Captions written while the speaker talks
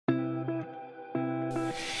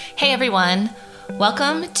Hey everyone,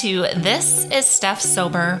 welcome to This is Steph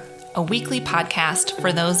Sober, a weekly podcast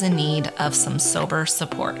for those in need of some sober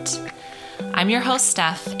support. I'm your host,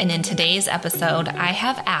 Steph, and in today's episode, I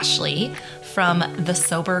have Ashley from the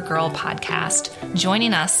Sober Girl podcast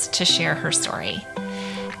joining us to share her story.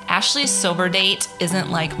 Ashley's sober date isn't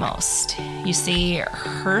like most. You see,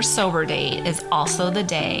 her sober date is also the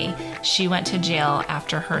day she went to jail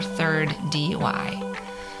after her third DUI.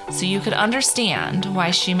 So you could understand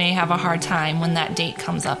why she may have a hard time when that date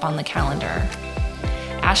comes up on the calendar.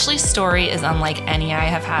 Ashley's story is unlike any I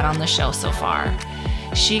have had on the show so far.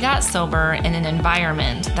 She got sober in an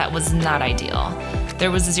environment that was not ideal.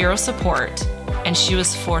 There was zero support, and she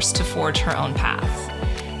was forced to forge her own path.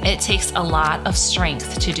 It takes a lot of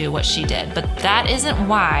strength to do what she did, but that isn't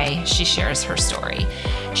why she shares her story.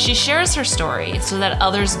 She shares her story so that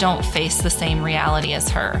others don't face the same reality as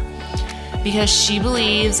her, because she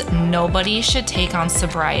believes nobody should take on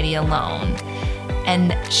sobriety alone,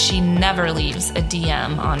 and she never leaves a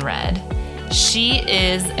DM on read. She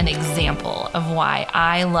is an example of why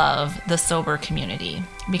I love the sober community,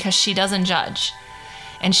 because she doesn't judge,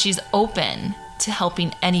 and she's open to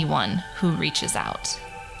helping anyone who reaches out.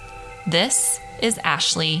 This is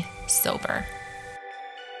Ashley Sober.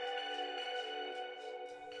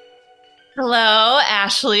 Hello,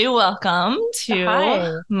 Ashley. Welcome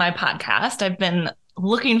to my podcast. I've been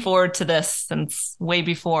looking forward to this since way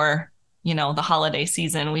before, the holiday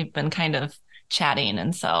season. We've been kind of chatting.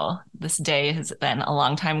 And so this day has been a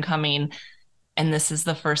long time coming. And this is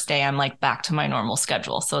the first day I'm like back to my normal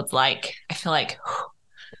schedule. So it's like, I feel like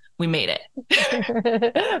we made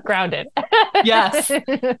it. Grounded. Yes.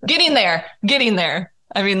 Getting there.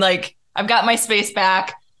 I mean, like, I've got my space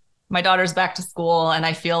back. My daughter's back to school, and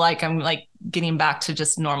I feel like I'm like getting back to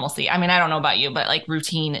just normalcy. I mean, I don't know about you, but like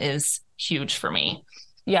routine is huge for me.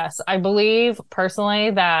 Yes. I believe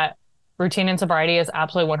personally that routine and sobriety is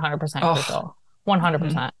absolutely 100% crucial.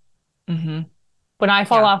 100%. Mm-hmm. When I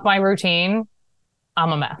fall off my routine,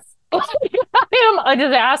 I'm a mess. I am a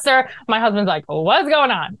disaster. My husband's like, what's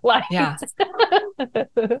going on? Like, yeah.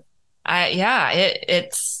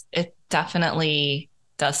 It definitely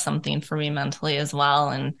does something for me mentally as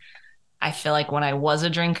well. And I feel like when I was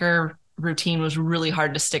a drinker, routine was really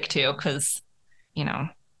hard to stick to because,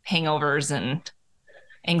 hangovers and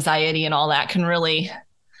anxiety and all that can really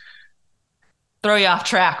throw you off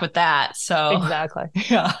track with that. So exactly.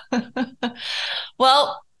 Yeah.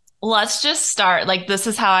 Well, let's just start. Like, this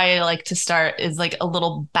is how I like to start, is like a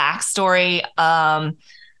little backstory.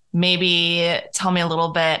 Maybe tell me a little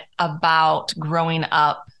bit about growing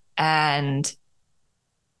up and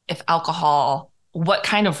what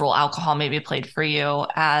kind of role alcohol maybe played for you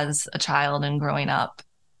as a child and growing up.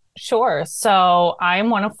 Sure. So I'm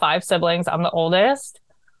one of 5 siblings. I'm the oldest.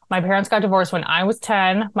 My parents got divorced when I was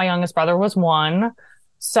 10. My youngest brother was 1.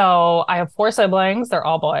 So I have 4 siblings. They're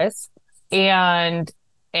all boys. And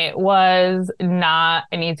it was not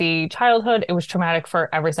an easy childhood. It was traumatic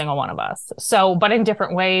for every single one of us. So, but in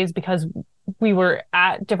different ways, because we were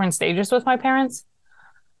at different stages with my parents.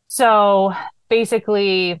 So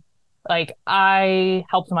basically, like, I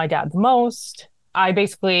helped my dad the most. I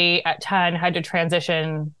basically at 10 had to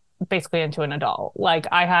transition basically into an adult. Like,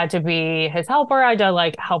 I had to be his helper. I had to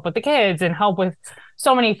like help with the kids and help with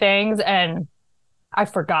so many things. And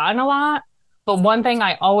I've forgotten a lot. But one thing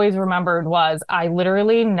I always remembered was I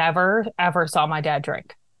literally never, ever saw my dad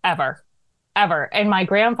drink. Ever. And my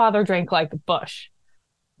grandfather drank like Busch,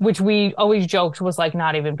 which we always joked was like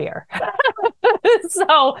not even beer.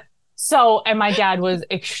 And my dad was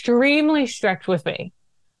extremely strict with me,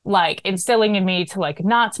 like instilling in me to like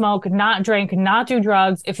not smoke, not drink, not do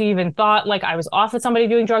drugs. If he even thought like I was off with somebody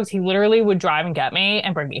doing drugs, he literally would drive and get me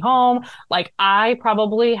and bring me home. Like, I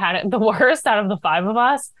probably had it the worst out of the 5 of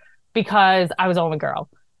us because I was the only girl.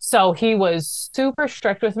 So he was super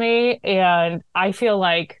strict with me. And I feel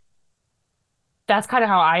like that's kind of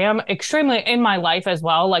how I am extremely in my life as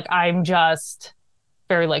well. Like, I'm just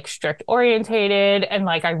very like strict orientated, and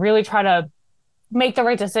like I really try to make the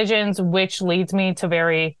right decisions, which leads me to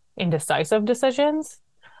very indecisive decisions.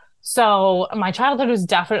 So my childhood was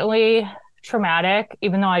definitely traumatic,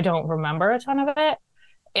 even though I don't remember a ton of it.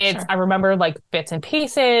 Sure. I remember like bits and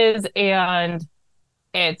pieces, and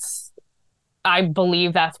I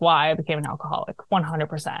believe that's why I became an alcoholic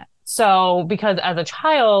 100%. So because as a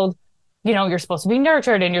child, you're supposed to be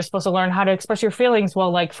nurtured and you're supposed to learn how to express your feelings.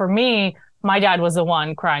 Well, like for me, my dad was the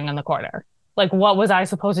one crying in the corner. Like, what was I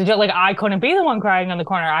supposed to do? Like, I couldn't be the one crying in the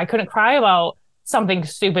corner. I couldn't cry about something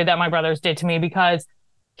stupid that my brothers did to me because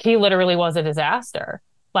he literally was a disaster.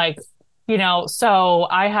 Like, so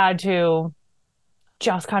I had to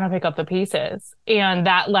just kind of pick up the pieces. And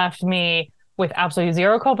that left me with absolutely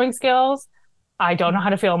zero coping skills. I don't know how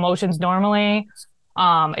to feel emotions normally.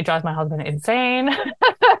 It drives my husband insane.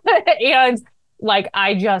 And like,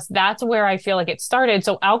 that's where I feel like it started.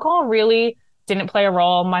 So alcohol really didn't play a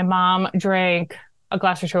role. My mom drank a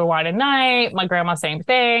glass or two of wine a night. My grandma, same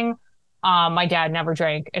thing. My dad never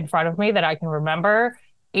drank in front of me that I can remember.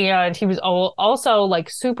 And he was also like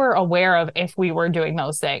super aware of if we were doing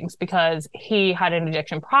those things because he had an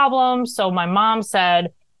addiction problem. So my mom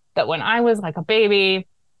said that when I was like a baby,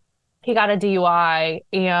 he got a DUI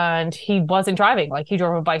and he wasn't driving. Like he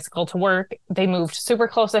drove a bicycle to work. They moved super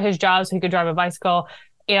close to his job so he could drive a bicycle.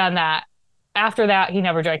 And that after that, he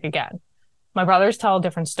never drank again. My brothers tell a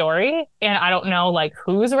different story and I don't know like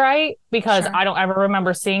who's right because Sure. I don't ever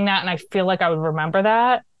remember seeing that. And I feel like I would remember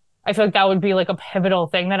that. I feel like that would be like a pivotal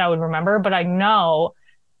thing that I would remember, but I know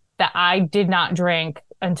that I did not drink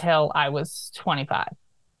until I was 25,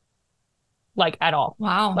 like at all.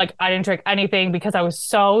 Wow. Like I didn't drink anything because I was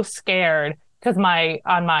so scared because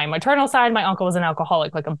on my maternal side, my uncle was an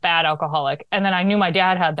alcoholic, like a bad alcoholic. And then I knew my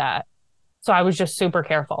dad had that. So I was just super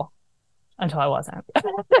careful until I wasn't.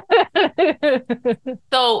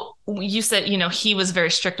 So you said, he was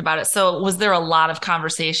very strict about it. So was there a lot of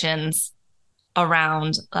conversations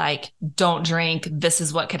around like, don't drink, this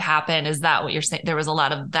is what could happen? Is that what you're saying? There was a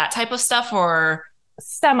lot of that type of stuff or?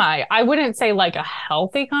 Semi. I wouldn't say like a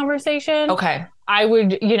healthy conversation. Okay. I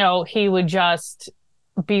would, he would just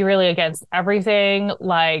be really against everything.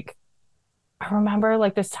 Like, I remember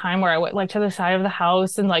like this time where I went like to the side of the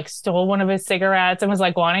house and like stole one of his cigarettes and was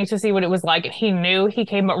like wanting to see what it was like. And he knew he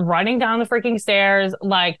came running down the freaking stairs.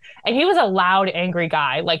 Like, and he was a loud, angry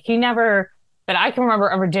guy. Like he never, that I can remember,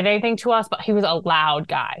 ever did anything to us, but he was a loud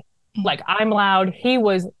guy. Like I'm loud. He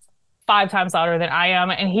was 5 times louder than I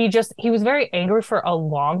am. And he was very angry for a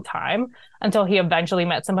long time until he eventually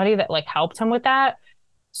met somebody that like helped him with that.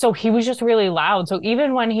 So he was just really loud. So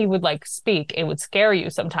even when he would like speak, it would scare you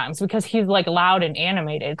sometimes because he's like loud and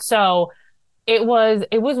animated. So it was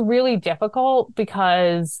really difficult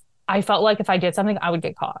because I felt like if I did something, I would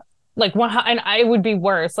get caught. Like one, and I would be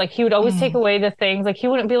worse. Like he would always take away the things. Like he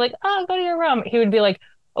wouldn't be like, "Oh, go to your room." He would be like,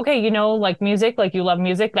 "Okay, like music, like you love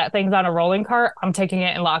music. That thing's on a rolling cart. I'm taking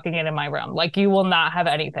it and locking it in my room. Like you will not have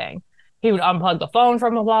anything." He would unplug the phone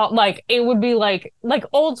from the wall. Like it would be like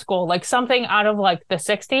old school, like something out of like the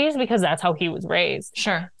 60s because that's how he was raised.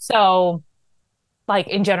 Sure. So like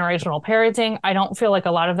in generational parenting, I don't feel like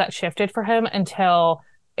a lot of that shifted for him until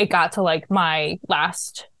it got to like my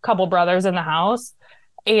last couple brothers in the house.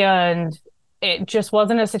 And it just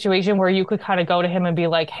wasn't a situation where you could kind of go to him and be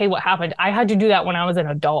like, "Hey, what happened?" I had to do that when I was an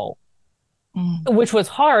adult, which was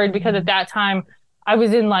hard because at that time I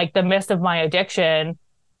was in like the midst of my addiction.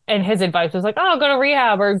 And his advice was like, "Oh, go to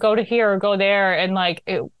rehab or go to here or go there." And like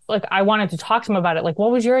I wanted to talk to him about it. Like,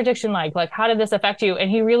 what was your addiction like? Like, how did this affect you?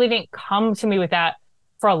 And he really didn't come to me with that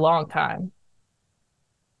for a long time.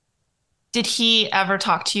 Did he ever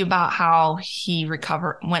talk to you about how he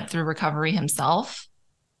went through recovery himself?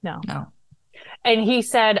 No. No. And he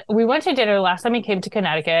said, we went to dinner last time he came to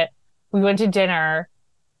Connecticut. We went to dinner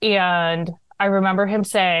and I remember him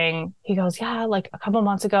saying, he goes, "Yeah, like a couple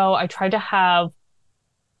months ago, I tried to have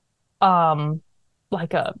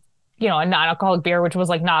like a non-alcoholic beer, which was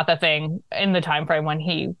like not the thing in the time frame when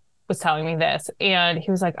he was telling me this." And he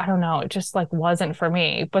was like, "I don't know, it just like wasn't for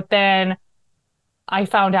me." But then I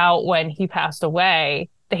found out when he passed away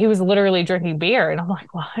that he was literally drinking beer. And I'm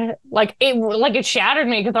like, what? Like it shattered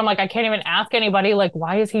me because I'm like, I can't even ask anybody, like,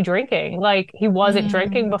 why is he drinking? Like he wasn't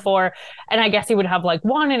drinking before. And I guess he would have like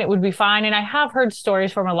one and it would be fine. And I have heard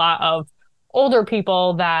stories from a lot of older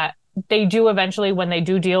people that they do eventually, when they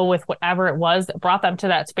do deal with whatever it was that brought them to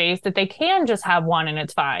that space, that they can just have one and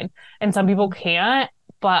it's fine. And some people can't.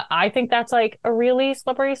 But I think that's like a really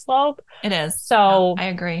slippery slope. It is. So yeah, I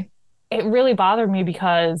agree. It really bothered me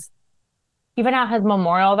because even at his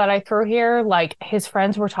memorial that I threw here, like his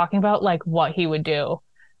friends were talking about like what he would do.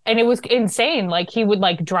 And it was insane. Like he would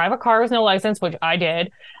like drive a car with no license, which I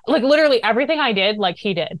did. Like literally everything I did, like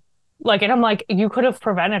he did. Like, and I'm like, you could have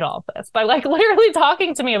prevented all of this by like literally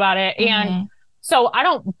talking to me about it. And so I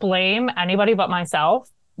don't blame anybody but myself,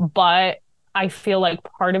 but I feel like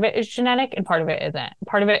part of it is genetic and part of it isn't.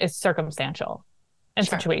 Part of it is circumstantial and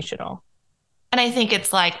situational. And I think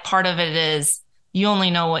it's like part of it is you only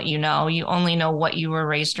know what you know. You only know what you were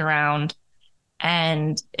raised around.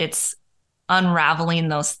 And it's unraveling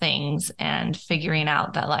those things and figuring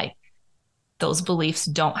out that like those beliefs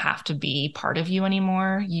don't have to be part of you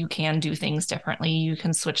anymore. You can do things differently. You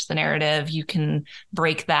can switch the narrative. You can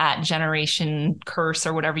break that generation curse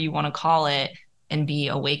or whatever you want to call it and be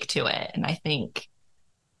awake to it. And I think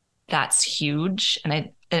that's huge.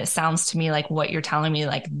 And it sounds to me like what you're telling me,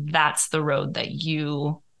 like that's the road that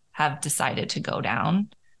you have decided to go down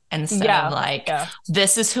instead of like,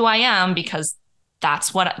 this is who I am because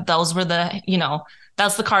those were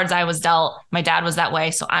that's the cards I was dealt. My dad was that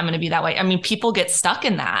way, so I'm going to be that way. I mean, people get stuck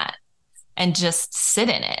in that and just sit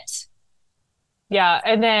in it. Yeah.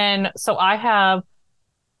 And then, so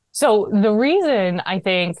the reason I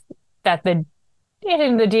think that in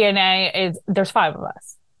the DNA is there's 5 of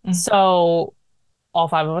us. Mm-hmm. So all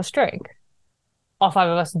 5 of us drink. All 5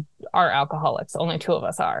 of us are alcoholics. Only 2 of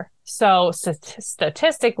us are. So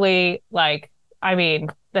statistically, like, I mean,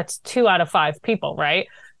 that's 2 out of 5 people, right?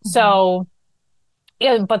 Mm-hmm. So,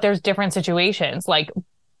 yeah, but there's different situations. Like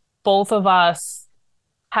both of us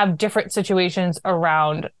have different situations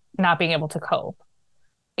around not being able to cope.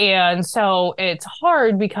 And so it's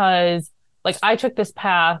hard because like I took this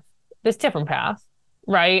different path,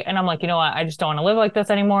 right? And I'm like, you know what? I just don't want to live like this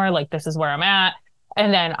anymore. Like this is where I'm at.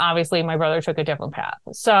 And then obviously my brother took a different path.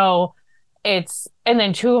 So and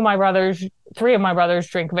then 3 of my brothers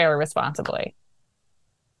drink very responsibly.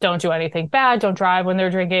 Don't do anything bad. Don't drive when they're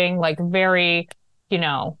drinking. Like very,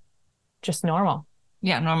 just normal.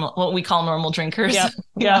 Yeah. Normal, what we call normal drinkers. Yep.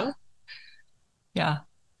 Yeah. Yeah.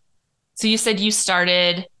 So you said you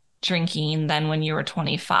started drinking then when you were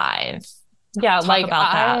 25. Yeah. Talk like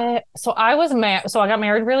about that. So I was so I got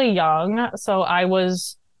married really young. So I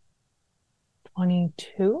was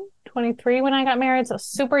 22, 23 when I got married. So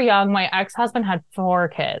super young. My ex-husband had 4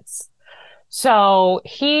 kids. So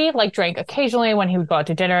he like drank occasionally when he would go out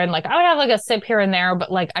to dinner and like I would have like a sip here and there,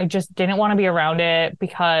 but like I just didn't want to be around it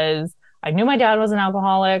because I knew my dad was an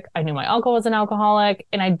alcoholic. I knew my uncle was an alcoholic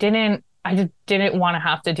and I just didn't want to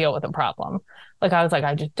have to deal with a problem. Like I was like,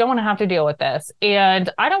 I just don't want to have to deal with this. And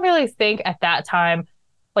I don't really think at that time,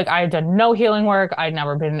 like I had done no healing work. I'd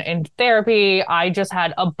never been in therapy. I just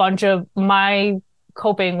had a bunch of my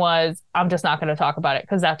coping was I'm just not going to talk about it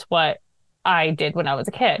because that's what I did when I was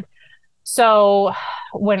a kid. So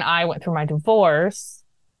when I went through my divorce,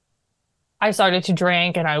 I started to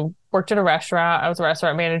drink and I worked at a restaurant. I was a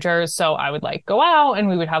restaurant manager. So I would like go out and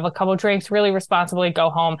we would have a couple drinks really responsibly,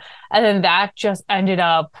 go home. And then that just ended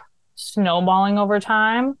up snowballing over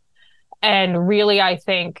time. And really, I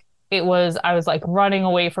think I was like running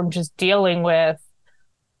away from just dealing with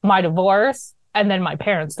my divorce and then my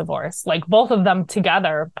parents' divorce, like both of them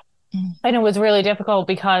together. And it was really difficult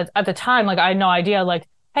because at the time, like I had no idea, like,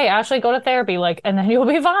 hey, Ashley, go to therapy, like, and then you'll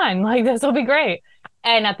be fine. Like, this will be great.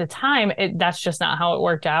 And at the time, that's just not how it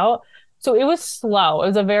worked out. So it was slow. It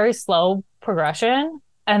was a very slow progression.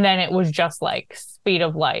 And then it was just like speed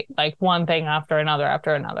of light, like one thing after another,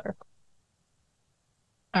 after another.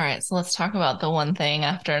 All right. So let's talk about the one thing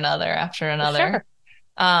after another, after another.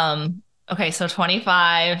 Sure. Okay. So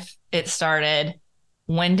 25, it started.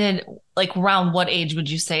 Around what age would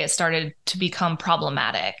you say it started to become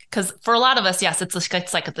problematic? Because for a lot of us, yes,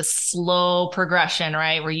 it's like this slow progression,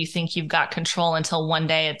 right? Where you think you've got control until one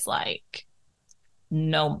day it's like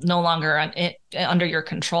no longer under your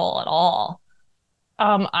control at all.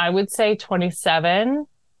 I would say 27,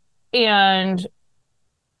 and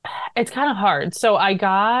it's kind of hard. So I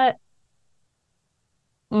got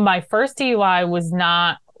my first DUI was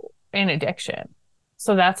not an addiction.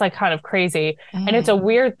 So that's like kind of crazy. And it's a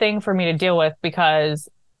weird thing for me to deal with because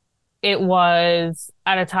it was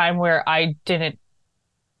at a time where I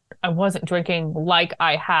wasn't drinking like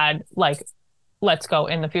I had like, let's go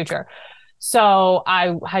in the future. So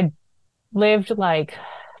I had lived like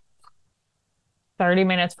 30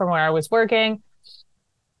 minutes from where I was working.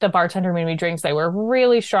 The bartender made me drinks. They were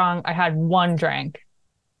really strong. I had 1 drink,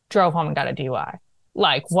 drove home and got a DUI.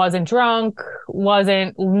 Like wasn't drunk,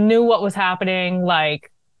 knew what was happening, like,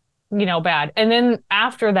 bad. And then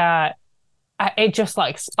after that, it just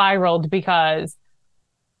like spiraled because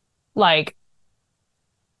like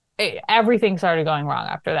everything started going wrong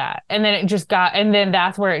after that. And then and then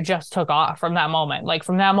that's where it just took off from that moment. Like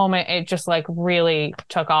from that moment, it just like really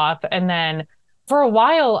took off. And then for a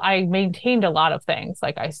while, I maintained a lot of things.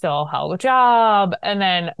 Like I still held a job and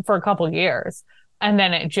then for a couple of years, and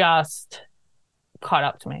then it just caught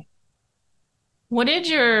up to me. What did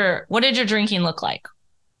your drinking look like?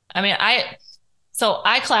 I mean, I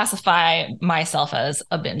classify myself as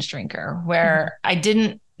a binge drinker where I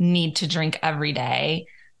didn't need to drink every day.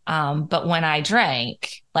 But when I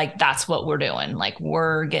drank, like that's what we're doing. Like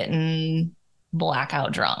we're getting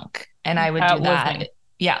blackout drunk and I would do that.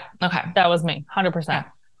 Yeah. Okay. That was me. 100%.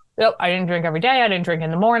 Yep. I didn't drink every day. I didn't drink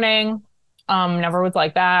in the morning. Never was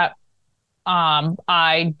like that.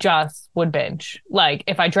 I just would binge. Like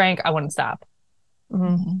if I drank, I wouldn't stop.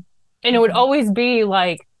 And it would always be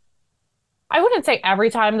like I wouldn't say every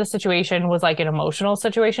time the situation was like an emotional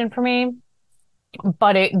situation for me,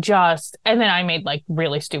 but and then I made like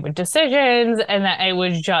really stupid decisions and that it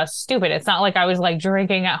was just stupid. It's not like I was like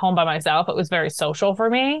drinking at home by myself. It was very social for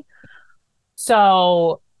me.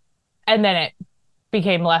 So, and then it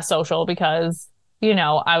became less social because,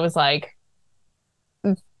 I was like,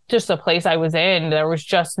 just the place I was in, there was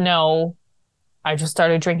just I just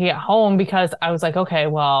started drinking at home because I was like, okay,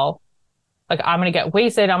 well, like I'm going to get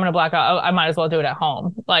wasted. I'm going to black out. I might as well do it at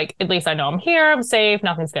home. Like, at least I know I'm here. I'm safe.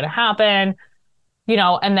 Nothing's going to happen.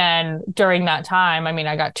 And then during that time, I mean,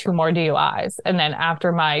 I got 2 more DUIs. And then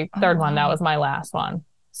after my third one, that was my last one.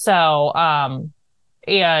 So,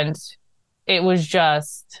 and it was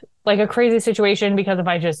just like a crazy situation because if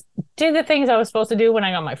I just did the things I was supposed to do when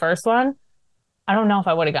I got my first one, I don't know if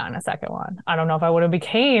I would have gotten a second one. I don't know if I would have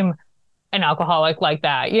became an alcoholic like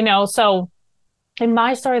that, So in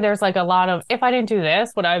my story, there's like a lot of, if I didn't do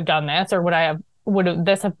this, would I have done this or would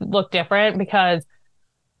this have looked different? Because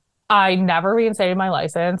I never reinstated my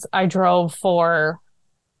license. I drove for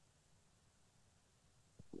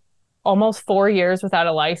almost 4 years without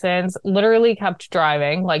a license, literally kept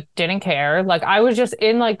driving, like didn't care. Like I was just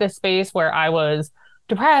in like this space where I was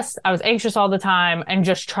depressed. I was anxious all the time and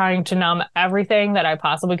just trying to numb everything that I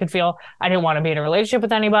possibly could feel. I didn't want to be in a relationship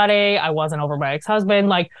with anybody. I wasn't over my ex-husband,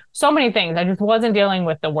 like so many things. I just wasn't dealing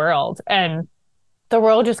with the world. And the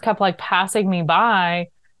world just kept like passing me by.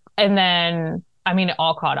 And then I mean, it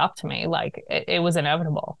all caught up to me. Like it was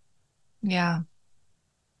inevitable. Yeah.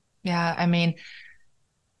 Yeah. I mean,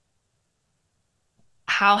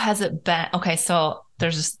 how has it been? Okay. So there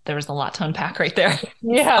was a lot to unpack right there.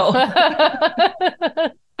 Yeah.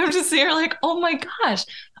 So, I'm just here like, oh my gosh.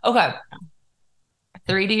 Okay.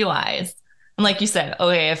 3 DUIs. And like you said,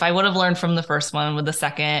 okay, if I would have learned from the first one with the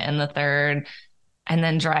second and the third and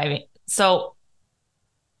then driving. So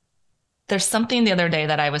there's something the other day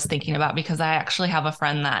that I was thinking about because I actually have a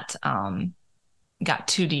friend that got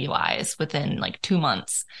 2 DUIs within like 2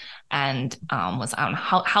 months and was on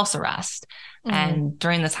house arrest. Mm-hmm. And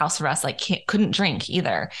during this house arrest, like couldn't drink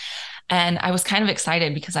either. And I was kind of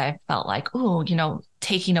excited because I felt like, oh,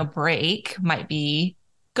 taking a break might be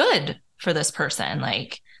good for this person.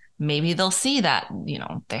 Like maybe they'll see that,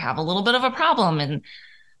 they have a little bit of a problem.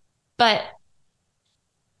 But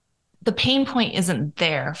the pain point isn't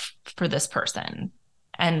there for this person.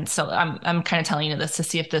 And so I'm kind of telling you this to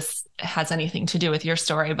see if this has anything to do with your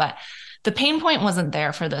story, but the pain point wasn't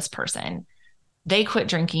there for this person. They quit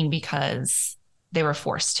drinking because they were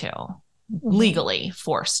forced to, legally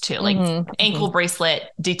forced to, like ankle bracelet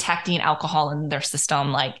detecting alcohol in their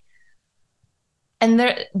system. Like, and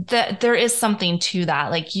there is something to that.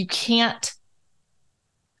 Like you can't,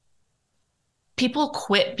 people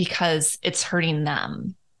quit because it's hurting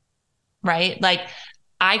them. Right? Like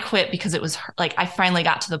I quit because it was like, I finally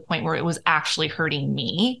got to the point where it was actually hurting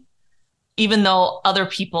me, even though other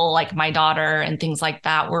people like my daughter and things like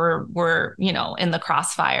that were, in the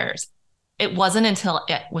crossfires. It wasn't until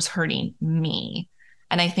it was hurting me.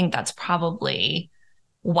 And I think that's probably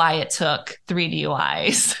why it took 3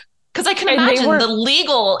 DUIs. Because I can imagine the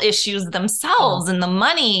legal issues themselves and the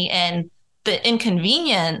money and the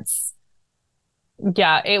inconvenience.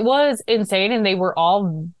 Yeah, it was insane. And they were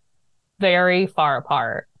all very far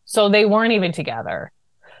apart. So they weren't even together.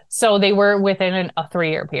 So they were within a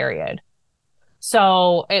 3-year period.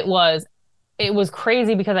 So it was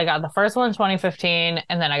crazy because I got the first one in 2015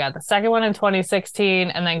 and then I got the second one in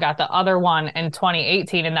 2016 and then got the other one in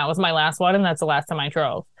 2018 and that was my last one and that's the last time I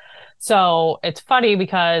drove. So it's funny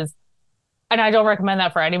because, and I don't recommend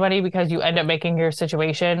that for anybody because you end up making your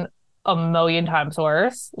situation a million times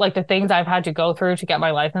worse. Like the things I've had to go through to get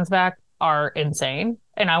my license back are insane.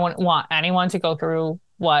 And I wouldn't want anyone to go through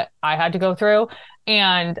what I had to go through.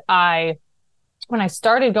 And when I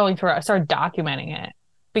started going through it, I started documenting it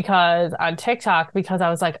because on TikTok, because I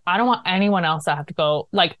was like, I don't want anyone else to have to go,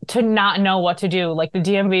 like to not know what to do. Like the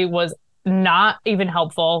DMV was not even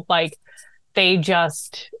helpful. Like they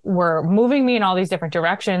just were moving me in all these different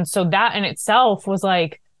directions. So that in itself was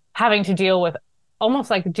like having to deal with almost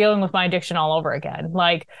like dealing with my addiction all over again.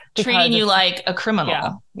 Like treating you like a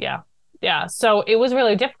criminal. Yeah. So it was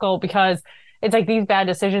really difficult because it's like these bad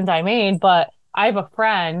decisions I made, but I have a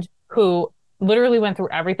friend who literally went through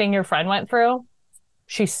everything your friend went through.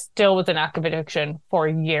 She still was in active addiction for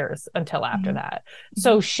years until after that.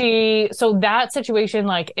 So so that situation,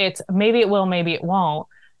 like it's maybe it will, maybe it won't,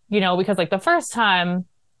 because like the first time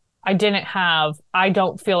I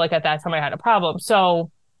don't feel like at that time I had a problem.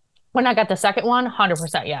 So when I got the second one,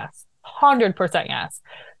 100% yes. 100% yes.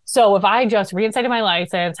 So if I just reinstated my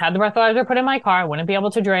license, had the breathalyzer put in my car, I wouldn't be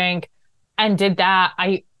able to drink and did that,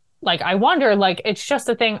 Like, I wonder, like, it's just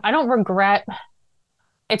a thing. I don't regret.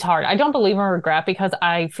 It's hard. I don't believe in regret because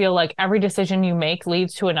I feel like every decision you make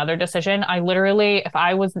leads to another decision. I literally, if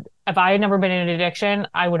I had never been in addiction,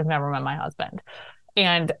 I would have never met my husband.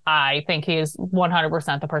 And I think he is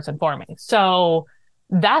 100% the person for me. So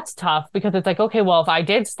that's tough because it's like, okay, well, if I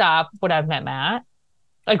did stop, would I have met Matt?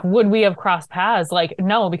 Like, would we have crossed paths? Like,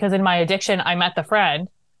 no, because in my addiction, I met the friend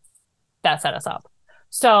that set us up.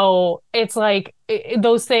 So it's like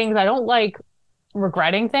those things. I don't like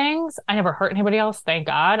regretting things. I never hurt anybody else, thank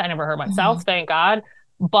God. I never hurt myself, thank God.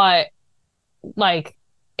 But like,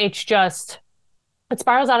 it's just, it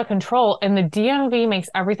spirals out of control. And the DMV makes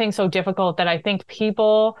everything so difficult that I think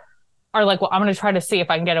people are like, well, I'm going to try to see if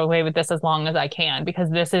I can get away with this as long as I can, because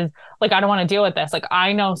this is like, I don't want to deal with this. Like,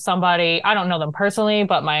 I know somebody, I don't know them personally,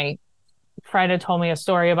 but my friend had told me a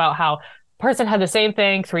story about how person had the same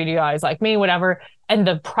thing, 3 DUIs like me, whatever. And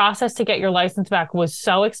the process to get your license back was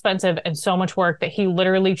so expensive and so much work that he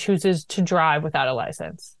literally chooses to drive without a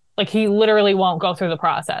license. Like, he literally won't go through the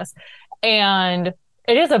process. And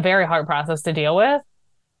it is a very hard process to deal with,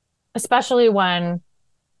 especially when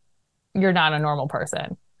you're not a normal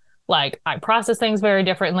person. Like, I process things very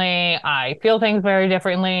differently. I feel things very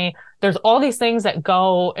differently. There's all these things that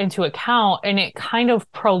go into account, and it kind of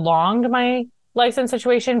prolonged my license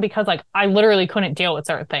situation because like I literally couldn't deal with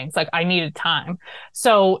certain things. Like, I needed time.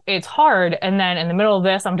 So it's hard. And then in the middle of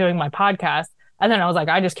this, I'm doing my podcast. And then I was like,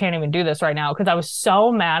 I just can't even do this right now because I was so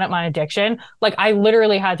mad at my addiction. Like, I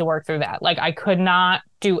literally had to work through that. Like, I could not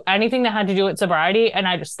do anything that had to do with sobriety. And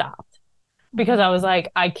I just stopped because I was like,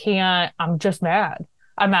 I can't, I'm just mad.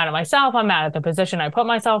 I'm mad at myself. I'm mad at the position I put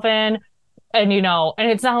myself in. And, you know, and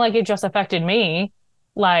it's not like it just affected me.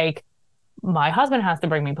 Like, my husband has to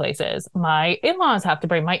bring me places. My in-laws have to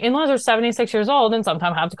bring, my in-laws are 76 years old and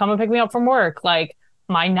sometimes have to come and pick me up from work. Like,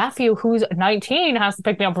 my nephew who's 19 has to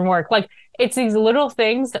pick me up from work. Like, it's these little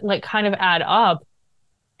things that like kind of add up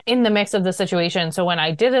in the mix of the situation. So when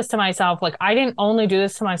I did this to myself, like, I didn't only do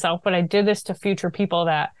this to myself, but I did this to future people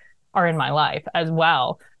that are in my life as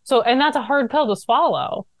well. So, and that's a hard pill to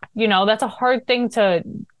swallow. You know, that's a hard thing to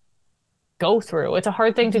go through. It's a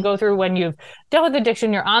hard thing to go through when you've dealt with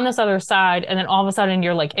addiction, you're on this other side, and then all of a sudden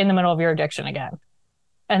you're like in the middle of your addiction again.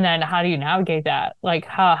 And then how do you navigate that? Like,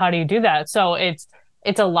 how do you do that? So it's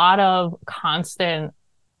a lot of constant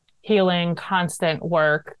healing, constant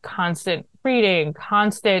work, constant reading,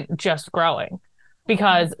 constant just growing,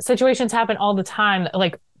 because situations happen all the time that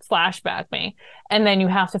like flashback me. And then you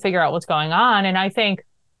have to figure out what's going on. And I think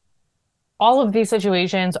all of these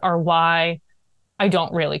situations are why I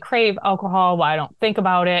don't really crave alcohol, why I don't think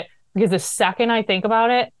about it, because the second I think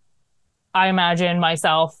about it, I imagine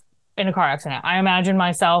myself in a car accident. I imagine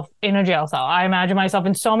myself in a jail cell. I imagine myself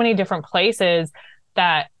in so many different places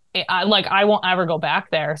that I won't ever go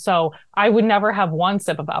back there. So I would never have one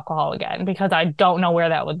sip of alcohol again because I don't know where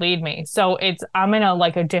that would lead me. So I'm in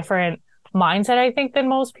a different mindset, I think, than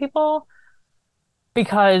most people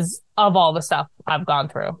because of all the stuff I've gone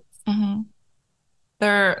through. Mm-hmm.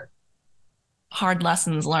 They're hard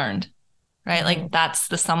lessons learned, right? Mm-hmm. Like, that's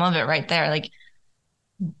the sum of it right there. Like,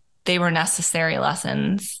 they were necessary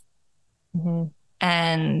lessons,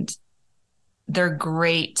 and they're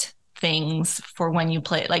great things for when you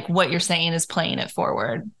play. Like, what you're saying is playing it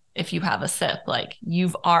forward. If you have a sip, like,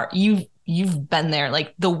 you've been there,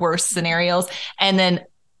 like the worst scenarios, and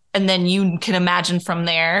then you can imagine from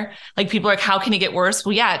there. Like, people are like, how can it get worse?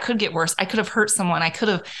 Well, yeah, it could get worse. I could have hurt someone. I could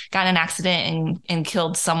have gotten an accident and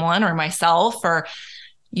killed someone or myself, or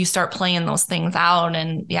you start playing those things out.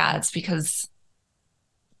 And yeah, it's because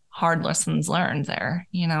hard lessons learned there,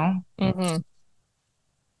 you know? Mm-hmm.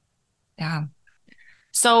 Yeah.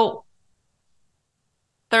 So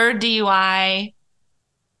third DUI,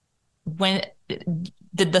 when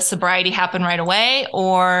did the sobriety happen right away,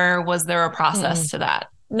 or was there a process to that?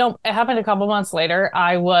 Nope, it happened a couple months later.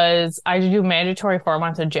 I do mandatory 4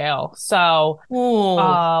 months of jail. So,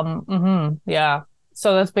 yeah.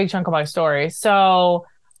 So that's a big chunk of my story. So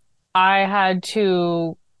I had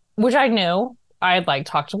to, which I knew, I had like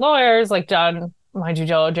talked to lawyers, like done my due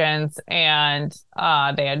diligence, and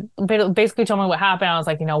they had basically told me what happened. I was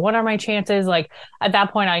like, you know, what are my chances? Like, at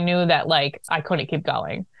that point I knew that like I couldn't keep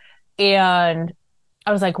going. And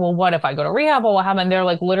I was like, well, what if I go to rehab? Well, what happened? They're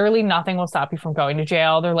like, literally nothing will stop you from going to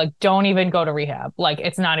jail. They're like, don't even go to rehab. Like,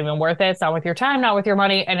 it's not even worth it. It's not worth your time, not worth your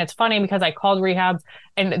money. And it's funny because I called rehab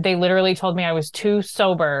and they literally told me I was too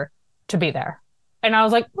sober to be there. And I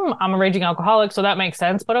was like, I'm a raging alcoholic, so that makes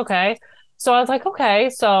sense, but okay. So I was like, okay,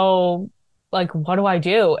 so like, what do I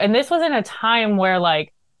do? And this was in a time where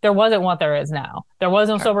like, there wasn't what there is now. There was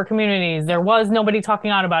no sober communities. There was nobody talking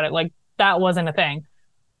out about it. Like, that wasn't a thing.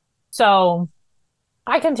 So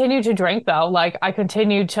I continued to drink though. Like I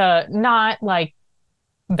continued to not like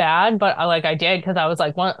bad, but like I did because I was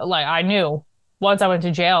like one like I knew once I went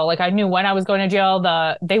to jail, like I knew when I was going to jail,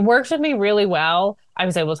 they worked with me really well. I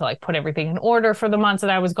was able to like put everything in order for the months that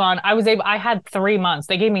I was gone. I had 3 months.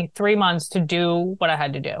 They gave me 3 months to do what I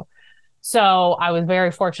had to do. So I was very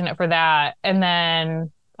fortunate for that. And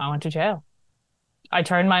then I went to jail. I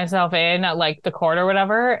turned myself in at like the court or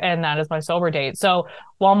whatever, and that is my sober date. So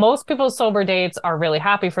while most people's sober dates are really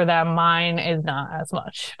happy for them, mine is not as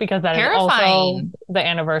much because that is also Terrifying. the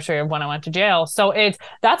anniversary of when I went to jail. So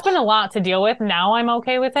that's been a lot to deal with. Now I'm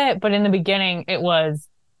okay with it, but in the beginning it was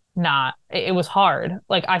not. It was hard.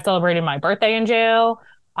 Like I celebrated my birthday in jail.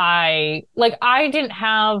 I didn't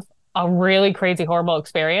have a really crazy horrible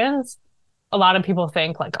experience. A lot of people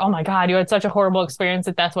think like, "Oh my God, you had such a horrible experience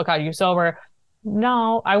that that's what got you sober."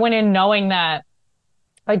 No, I went in knowing that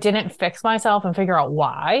if I didn't fix myself and figure out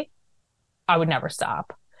why, I would never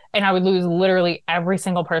stop. And I would lose literally every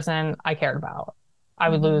single person I cared about. I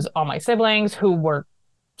would Mhm. lose all my siblings who were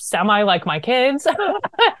semi like my kids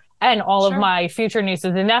and all of Sure. my future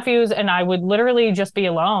nieces and nephews. And I would literally just be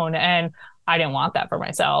alone. And I didn't want that for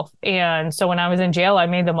myself. And so when I was in jail, I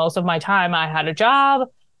made the most of my time. I had a job.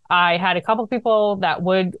 I had a couple people that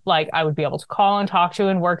I would be able to call and talk to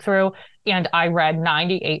and work through. And I read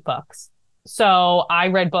 98 books. So I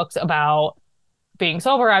read books about being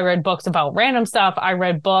sober. I read books about random stuff. I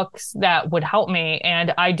read books that would help me.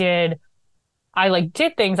 And I like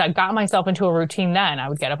did things. I got myself into a routine then. I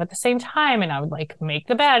would get up at the same time and I would like make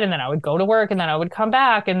the bed and then I would go to work and then I would come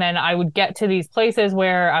back and then I would get to these places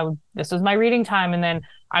where this was my reading time and then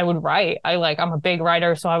I would write. I'm a big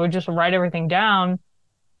writer. So I would just write everything down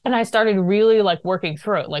and I started really like working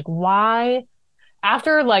through it. Like why,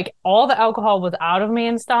 after like all the alcohol was out of me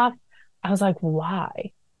and stuff, I was like,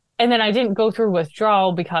 why? And then I didn't go through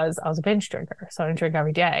withdrawal because I was a binge drinker. So I didn't drink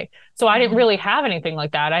every day. So I didn't Mhm. really have anything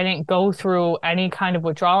like that. I didn't go through any kind of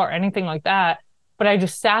withdrawal or anything like that. But I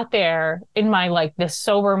just sat there in my like this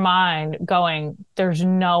sober mind going, there's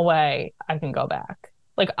no way I can go back.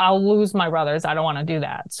 Like I'll lose my brothers. I don't want to do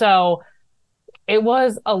that. So it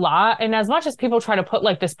was a lot. And as much as people try to put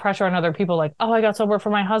like this pressure on other people, like, oh, I got sober for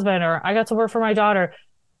my husband or I got sober for my daughter,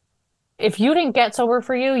 if you didn't get sober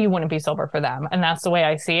for you, you wouldn't be sober for them. And that's the way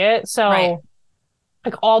I see it. Right. So,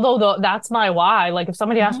 like, although that's my why, like, if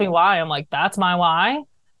somebody asks Mhm. me why, I'm like, that's my why.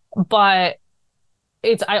 But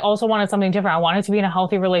I also wanted something different. I wanted to be in a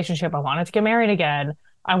healthy relationship. I wanted to get married again.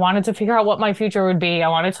 I wanted to figure out what my future would be. I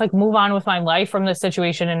wanted to like move on with my life from this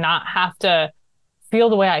situation and not have to feel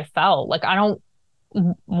the way I felt. Like, I don't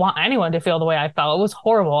want anyone to feel the way I felt. It was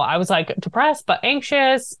horrible. I was like depressed but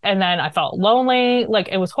anxious, and then I felt lonely. Like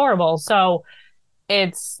it was horrible. So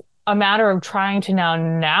it's a matter of trying to now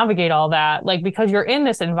navigate all that. Like because you're in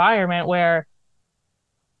this environment where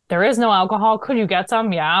there is no alcohol. Could you get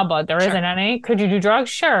some? Yeah, but there isn't Sure. any. Could you do drugs?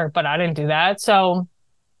 Sure, but I didn't do that. So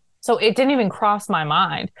it didn't even cross my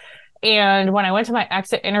mind. And when I went to my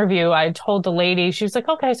exit interview, I told the lady, she was like,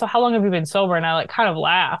 okay, so how long have you been sober? And I like kind of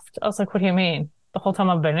laughed. I was like, what do you mean? The whole time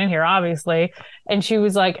I've been in here, obviously. And she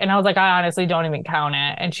was like, and I was like, I honestly don't even count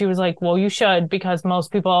it. And she was like, well, you should because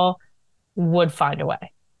most people would find a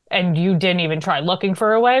way. And you didn't even try looking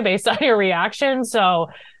for a way based on your reaction. So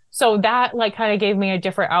that like kind of gave me a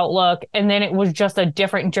different outlook. And then it was just a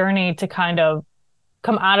different journey to kind of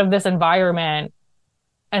come out of this environment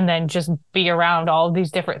and then just be around all of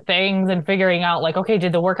these different things and figuring out like, okay,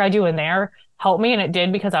 did the work I do in there help me? And it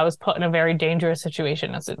did because I was put in a very dangerous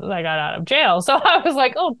situation as soon as I got out of jail. So I was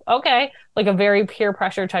like, oh, okay, like a very peer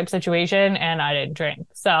pressure type situation. And I didn't drink.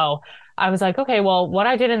 So I was like, okay, well, what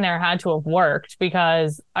I did in there had to have worked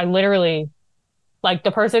because I literally like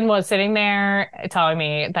the person was sitting there telling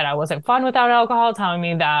me that I wasn't fun without alcohol, telling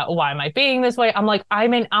me that why am I being this way? I'm like,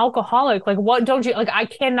 I'm an alcoholic. Like, what don't you like? I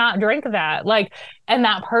cannot drink that. Like, and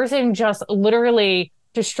that person just literally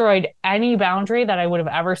destroyed any boundary that I would have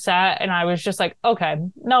ever set. And I was just like, okay,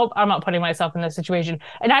 nope, I'm not putting myself in this situation.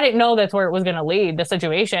 And I didn't know that's where it was going to lead, the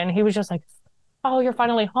situation. He was just like, oh, you're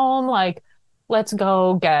finally home. Like, let's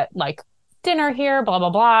go get like dinner here, blah, blah,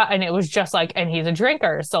 blah. And it was just like, and he's a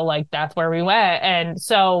drinker. So like, that's where we went. And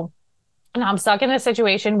so and I'm stuck in a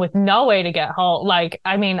situation with no way to get home. Like,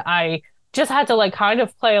 I mean, I just had to like kind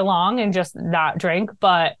of play along and just not drink,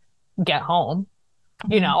 but get home.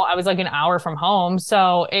 You Mhm. know, I was like an hour from home.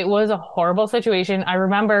 So it was a horrible situation. I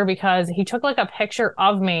remember because he took like a picture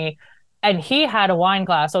of me and he had a wine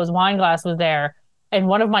glass. So his wine glass was there. And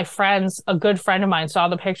one of my friends, a good friend of mine, saw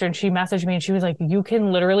the picture and she messaged me and she was like, you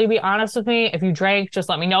can literally be honest with me. If you drank, just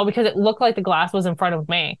let me know because it looked like the glass was in front of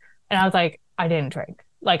me. And I was like, I didn't drink.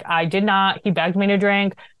 Like I did not. He begged me to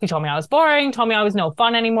drink. He told me I was boring, told me I was no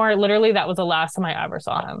fun anymore. Literally, that was the last time I ever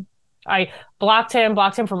saw him. I blocked him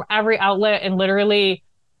from every outlet, and literally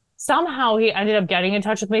somehow he ended up getting in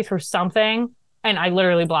touch with me through something. And I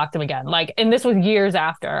literally blocked him again. Like, and this was years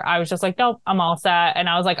after. I was just like, nope, I'm all set. And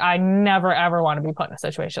I was like, I never ever want to be put in a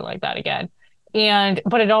situation like that again.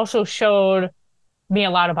 But it also showed me a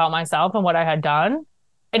lot about myself and what I had done.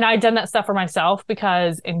 And I had done that stuff for myself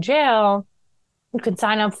because in jail, you could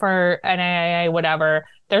sign up for NAAA, whatever.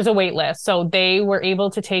 There's a wait list. So they were able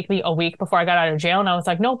to take me a week before I got out of jail. And I was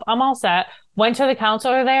like, nope, I'm all set. Went to the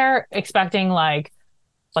counselor there expecting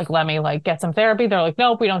let me get some therapy. They're like,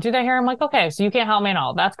 nope, we don't do that here. I'm like, okay, so you can't help me at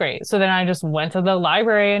all. That's great. So then I just went to the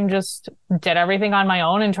library and just did everything on my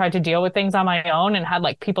own and tried to deal with things on my own and had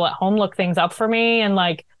people at home look things up for me and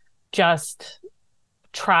just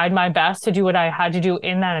tried my best to do what I had to do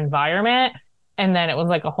in that environment. And then it was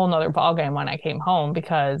a whole nother ballgame when I came home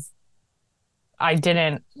because I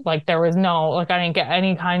didn't there was no, I didn't get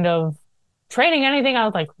any kind of training, anything. I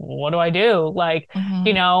was like, what do I do?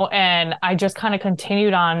 And I just kind of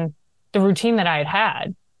continued on the routine that I had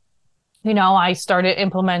had. I started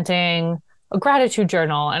implementing a gratitude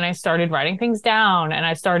journal and I started writing things down and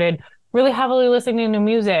I started really heavily listening to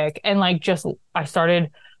music and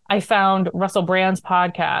I found Russell Brand's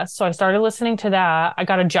podcast. So I started listening to that. I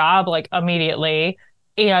got a job immediately.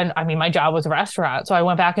 And I mean, my job was a restaurant. So I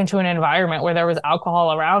went back into an environment where there was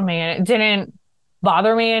alcohol around me and it didn't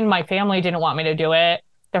bother me. And my family didn't want me to do it.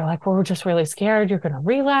 They're like, well, we're just really scared you're going to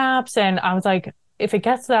relapse. And I was like, if it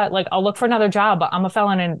gets to that, I'll look for another job, but I'm a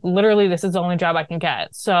felon and literally this is the only job I can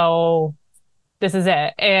get. So this is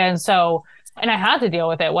it. And I had to deal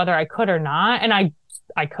with it, whether I could or not. And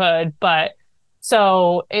I could, but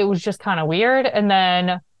so it was just kind of weird. And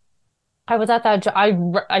then I was at that,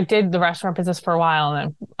 I did the restaurant business for a while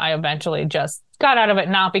and then I eventually just got out of it,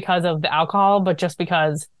 not because of the alcohol, but just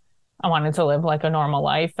because I wanted to live a normal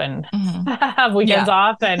life and have weekends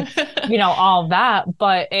off and, all of that.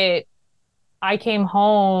 But I came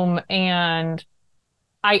home and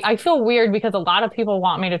I feel weird because a lot of people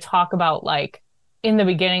want me to talk about in the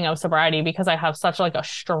beginning of sobriety because I have such a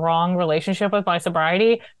strong relationship with my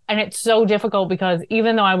sobriety. And it's so difficult because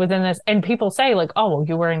even though I was in this and people say oh, well,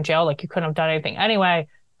 you were in jail, you couldn't have done anything anyway.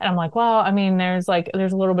 And I'm like, well, I mean, there's a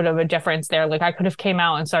little bit of a difference there. I could have came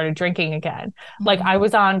out and started drinking again. I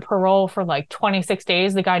was on parole for 26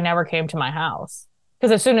 days. The guy never came to my house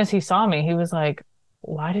because as soon as he saw me, he was like,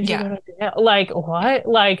 why did you go to jail?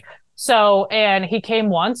 What? So, and he came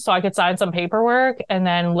once so I could sign some paperwork. And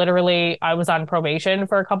then literally I was on probation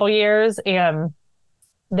for a couple years and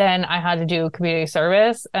then I had to do community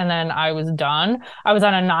service and then I was done. I was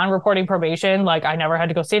on a non-reporting probation. I never had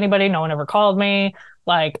to go see anybody. No one ever called me.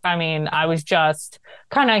 I mean, I was just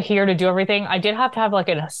kind of here to do everything. I did have to have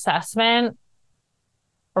an assessment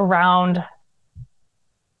around,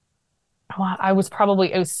 it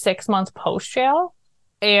was 6 months post jail.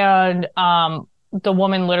 And, the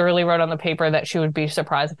woman literally wrote on the paper that she would be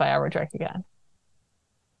surprised if I ever drank again.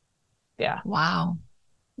 Yeah. Wow.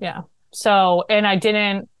 Yeah. So, and I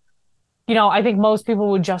didn't, I think most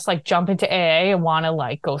people would just jump into AA and want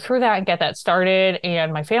to go through that and get that started.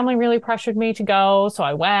 And my family really pressured me to go. So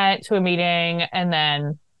I went to a meeting and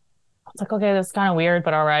then I was like, okay, this is kind of weird,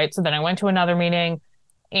 but all right. So then I went to another meeting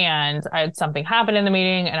and I had something happen in the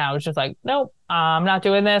meeting and I was just like, nope, I'm not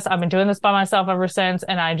doing this. I've been doing this by myself ever since.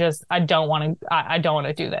 And I don't want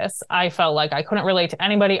to do this. I felt like I couldn't relate to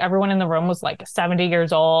anybody. Everyone in the room was 70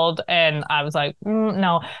 years old. And I was like,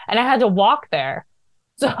 no. And I had to walk there.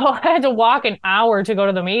 So I had to walk an hour to go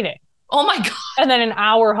to the meeting. Oh my God. And then an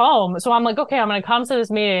hour home. So I'm like, okay, I'm going to come to this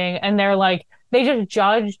meeting. And they're they just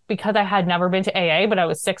judged because I had never been to AA, but I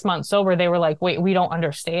was 6 months sober. They were like, wait, we don't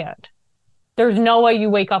understand. There's no way you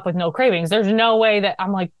wake up with no cravings. There's no way that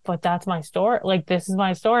I'm like, but that's my story. This is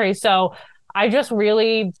my story. So I just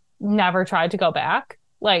really never tried to go back.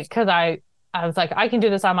 Cause I was like, I can do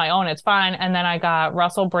this on my own. It's fine. And then I got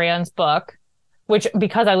Russell Brand's book, which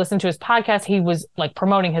because I listened to his podcast, he was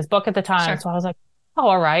promoting his book at the time. Sure. So I was like, oh,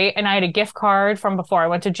 all right. And I had a gift card from before I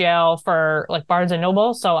went to jail for Barnes and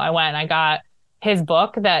Noble. So I went and I got his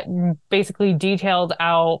book that basically detailed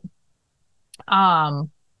out,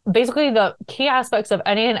 basically the key aspects of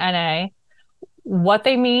NA and NA, what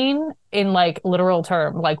they mean in literal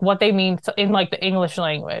term, what they mean in the English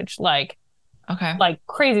language, okay,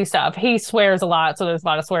 crazy stuff. He swears a lot, so there's a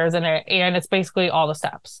lot of swears in it, and it's basically all the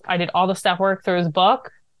steps. I did all the step work through his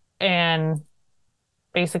book, and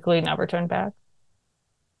basically never turned back.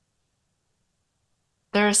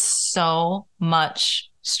 There's so much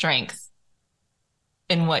strength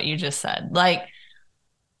in what you just said.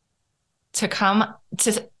 to come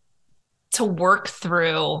to work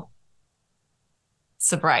through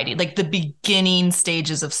sobriety, like the beginning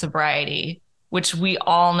stages of sobriety, which we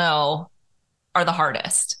all know are the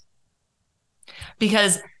hardest.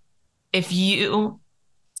 Because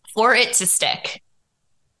for it to stick,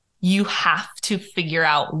 you have to figure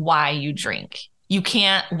out why you drink. You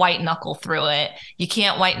can't white knuckle through it. You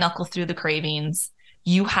can't white knuckle through the cravings.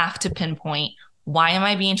 You have to pinpoint, why am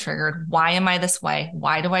I being triggered? Why am I this way?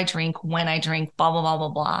 Why do I drink when I drink? Blah, blah, blah, blah,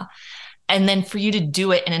 blah. And then for you to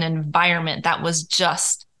do it in an environment that was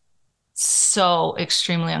just so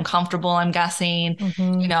extremely uncomfortable, I'm guessing,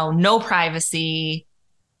 no privacy,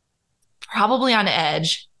 probably on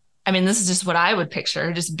edge. I mean, this is just what I would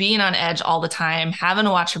picture, just being on edge all the time, having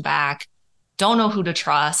to watch your back, don't know who to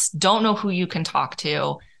trust, don't know who you can talk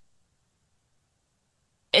to.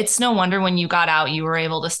 It's no wonder when you got out, you were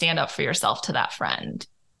able to stand up for yourself to that friend.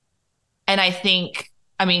 And I think,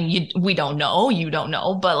 I mean, we don't know, you don't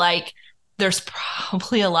know, but like, there's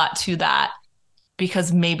probably a lot to that,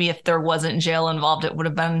 because maybe if there wasn't jail involved, it would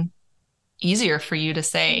have been easier for you to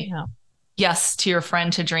say yes to your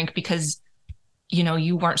friend to drink because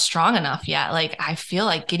you weren't strong enough yet. Like, I feel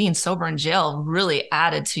like getting sober in jail really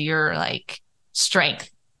added to your like strength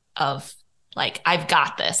of like, I've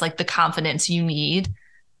got this, like the confidence you need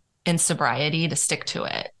in sobriety to stick to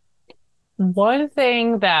it. One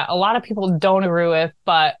thing that a lot of people don't agree with,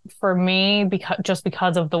 but for me,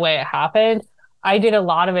 because of the way it happened, I did a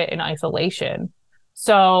lot of it in isolation.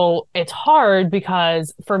 So it's hard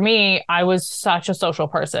because for me, I was such a social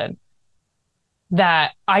person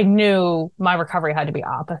that I knew my recovery had to be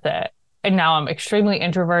opposite. And now I'm extremely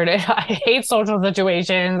introverted. I hate social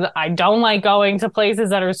situations. I don't like going to places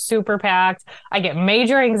that are super packed. I get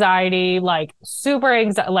major anxiety, like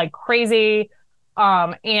like crazy.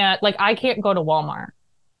 And like, I can't go to Walmart,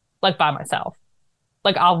 like by myself.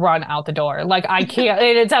 Like I'll run out the door. Like I can't,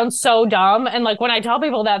 it sounds so dumb. And like, when I tell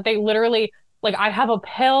people that, they literally, like, I have a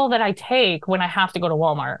pill that I take when I have to go to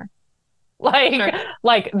Walmart. Like, sure.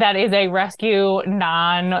 Like that is a rescue,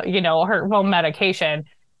 hurtful medication.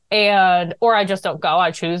 Or I just don't go.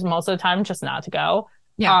 I choose most of the time just not to go.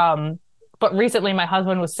 Yeah. But recently my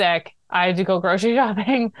husband was sick. I had to go grocery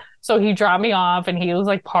shopping. So he dropped me off and he was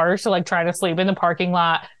like parched, like trying to sleep in the parking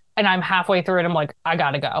lot. And I'm halfway through it. I'm like, I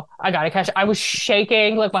gotta go. I gotta catch it. I was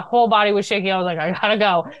shaking. Like my whole body was shaking. I was like, I gotta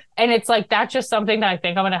go. And it's like, that's just something that I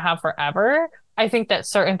think I'm going to have forever. I think that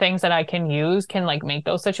certain things that I can use can like make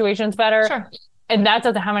those situations better. Sure. And that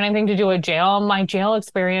doesn't have anything to do with jail. My jail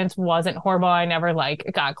experience wasn't horrible. I never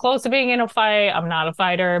like got close to being in a fight. I'm not a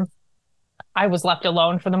fighter. I was left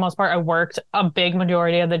alone for the most part. I worked a big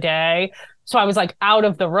majority of the day. So I was like out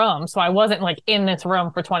of the room. So I wasn't like in this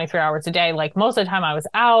room for 23 hours a day. Like most of the time I was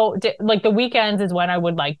out. Like the weekends is when I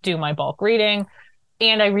would like do my bulk reading.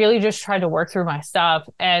 And I really just tried to work through my stuff.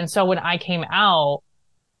 And so when I came out,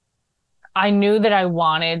 I knew that I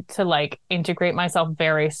wanted to like integrate myself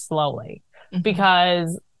very slowly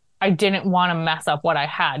because I didn't want to mess up what I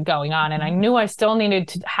had going on. And I knew I still needed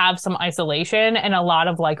to have some isolation and a lot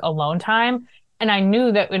of like alone time. And I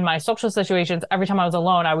knew that in my social situations, every time I was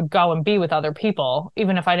alone, I would go and be with other people,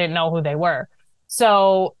 even if I didn't know who they were.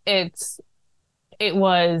 So it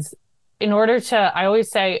was I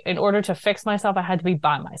always say, in order to fix myself, I had to be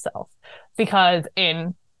by myself, because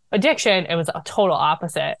in addiction, it was a total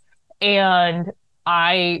opposite. And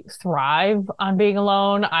I thrive on being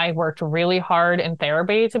alone. I worked really hard in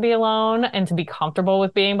therapy to be alone and to be comfortable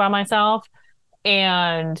with being by myself.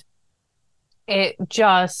 And you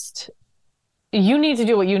need to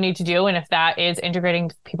do what you need to do. And if that is integrating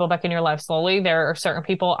people back in your life slowly, there are certain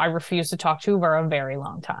people I refuse to talk to for a very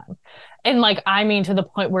long time. And like, I mean, to the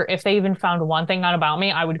point where if they even found one thing out about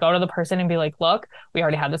me, I would go to the person and be like, look, we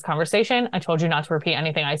already had this conversation. I told you not to repeat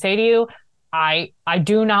anything I say to you. I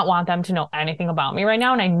do not want them to know anything about me right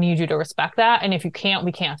now. And I need you to respect that. And if you can't,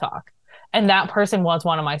 we can't talk. And that person was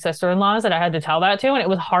one of my sister-in-laws that I had to tell that to. And it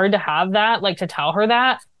was hard to have that, like to tell her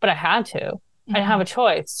that, but I had to. I didn't have a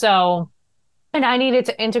choice. So, and I needed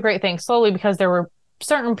to integrate things slowly because there were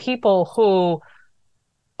certain people who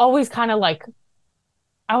always kind of like,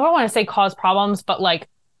 I don't want to say cause problems, but like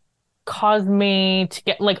caused me to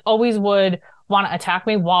get like, always would want to attack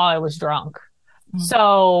me while I was drunk.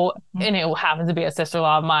 So, and it happens to be a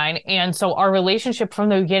sister-in-law of mine. And so our relationship from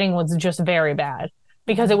the beginning was just very bad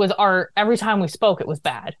because it was every time we spoke, it was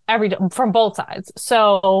bad from both sides.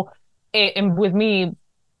 So and with me,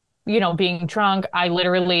 being drunk,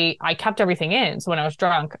 I kept everything in. So when I was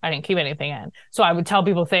drunk, I didn't keep anything in. So I would tell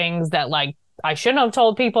people things that like I shouldn't have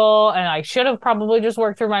told people, and I should have probably just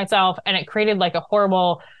worked through myself. And it created like a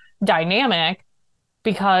horrible dynamic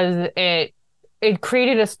because it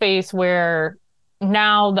created a space where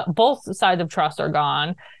now both sides of trust are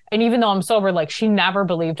gone. And even though I'm sober, like she never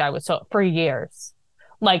believed I was so for years.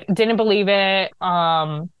 Like didn't believe it.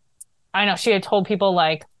 I know she had told people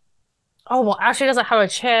like, oh, well, Ashley doesn't have a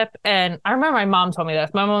chip. And I remember my mom told me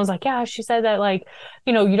this. My mom was like, yeah, she said that like,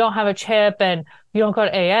 you don't have a chip and you don't go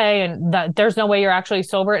to AA and that there's no way you're actually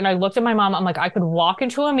sober. And I looked at my mom. I'm like, I could walk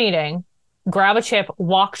into a meeting, grab a chip,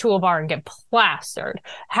 walk to a bar and get plastered.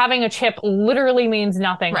 Having a chip literally means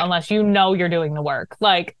nothing unless you know you're doing the work.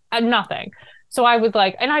 Like nothing. So I was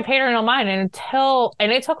like, and I paid her no mind and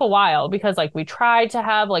it took a while because like we tried to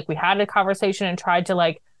have, like we had a conversation and tried to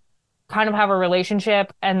like kind of have a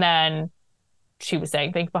relationship. And then she was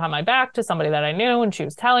saying things behind my back to somebody that I knew and she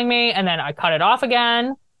was telling me, and then I cut it off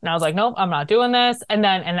again. And I was like, nope, I'm not doing this. And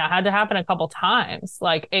that had to happen a couple times.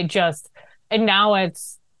 Like and now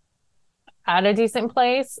it's at a decent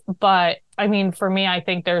place. But I mean, for me, I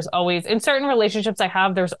think there's always, in certain relationships I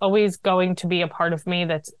have, there's always going to be a part of me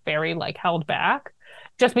that's very like held back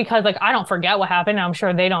just because like I don't forget what happened. I'm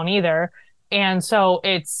sure they don't either. And so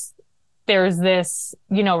there's this,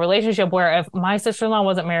 relationship where if my sister-in-law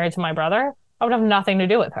wasn't married to my brother, I would have nothing to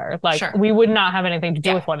do with her. Like we would not have anything to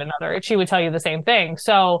do with one another. She would tell you the same thing.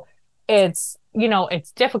 So it's,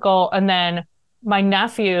 it's difficult. And then my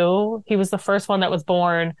nephew, he was the first one that was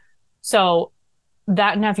born. So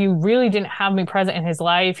that nephew really didn't have me present in his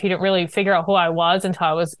life. He didn't really figure out who I was until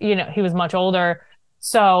I was, he was much older.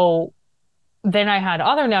 So then I had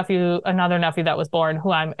another nephew that was born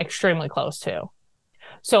who I'm extremely close to.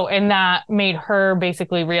 So, and that made her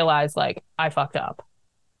basically realize like, I fucked up.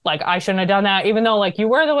 Like I shouldn't have done that, even though like you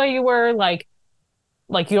were the way you were, like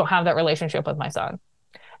you don't have that relationship with my son.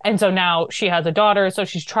 And so now she has a daughter. So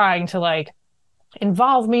she's trying to like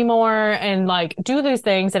involve me more and like do these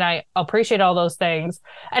things. And I appreciate all those things.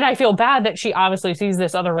 And I feel bad that she obviously sees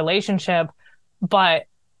this other relationship, but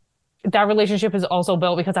that relationship is also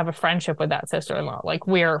built because I have a friendship with that sister-in-law. Like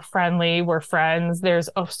we're friendly, we're friends. There's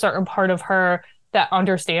a certain part of her that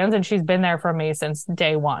understands, and she's been there for me since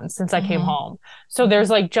day one, since I came home. So there's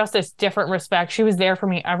like just this different respect. She was there for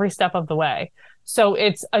me every step of the way. So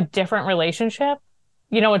it's a different relationship.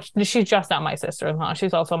 She's just not my sister-in-law.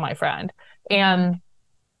 She's also my friend. And,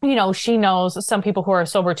 she knows some people who are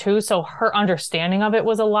sober too. So her understanding of it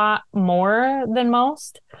was a lot more than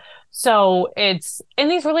most. So and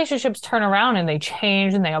these relationships turn around and they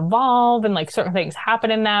change and they evolve and like certain things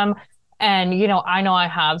happen in them. And, I know I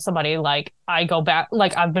have somebody like I go back,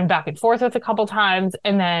 like I've been back and forth with a couple times.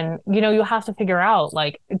 And then, you have to figure out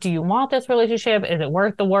like, do you want this relationship? Is it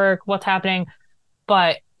worth the work? What's happening?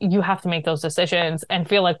 But you have to make those decisions and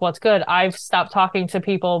feel like what's good. I've stopped talking to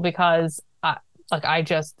people because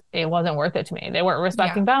it wasn't worth it to me. They weren't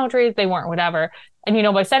respecting boundaries. They weren't whatever.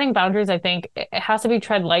 And, by setting boundaries, I think it has to be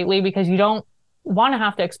tread lightly because you don't want to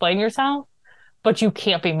have to explain yourself, but you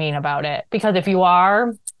can't be mean about it because if you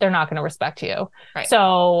are, they're not going to respect you. Right.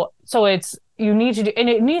 So you need to do, and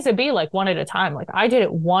it needs to be like one at a time. Like I did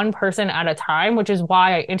it one person at a time, which is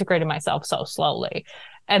why I integrated myself so slowly.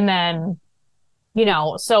 And then,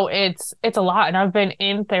 so it's a lot. And I've been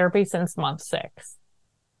in therapy since month 6.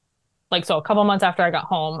 Like, so a couple months after I got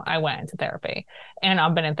home, I went into therapy and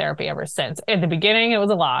I've been in therapy ever since. At the beginning, it was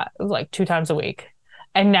a lot. It was like 2 times a week.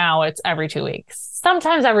 And now it's every 2 weeks,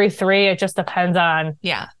 sometimes every 3. It just depends on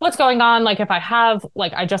what's going on. Like if I have,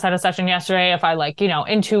 like I just had a session yesterday, if I like,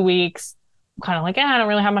 in 2 weeks, I'm kind of like, I don't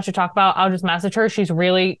really have much to talk about. I'll just message her. She's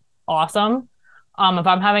really awesome. If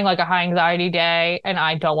I'm having like a high anxiety day and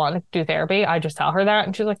I don't want to do therapy, I just tell her that.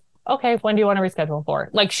 And she's like, okay, when do you want to reschedule for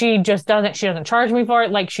it? Like she doesn't charge me for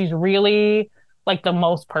it. Like she's really like the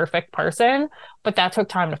most perfect person, but that took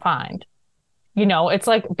time to find. It's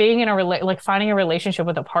like being in finding a relationship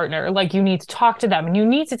with a partner. Like you need to talk to them and you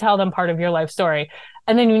need to tell them part of your life story.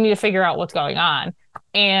 And then you need to figure out what's going on.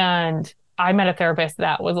 And I met a therapist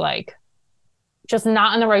that was like, just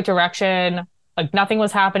not in the right direction. Like nothing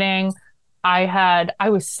was happening. I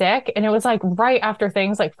was sick and it was like right after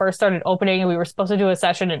things like first started opening and we were supposed to do a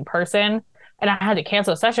session in person and I had to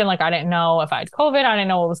cancel a session. Like I didn't know if I had COVID. I didn't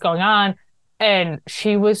know what was going on. And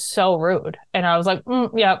she was so rude. And I was like,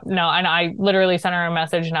 yep, no. And I literally sent her a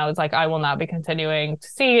message and I was like, I will not be continuing to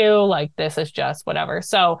see you. Like, this is just whatever.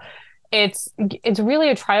 So it's really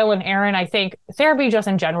a trial and error. And I think therapy just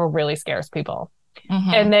in general really scares people.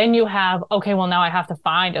 And then you have, okay, well, now I have to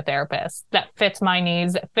find a therapist that fits my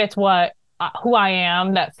needs, that fits who I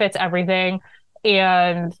am, that fits everything.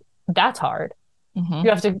 And that's hard. You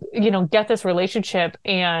have to, get this relationship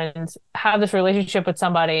and have this relationship with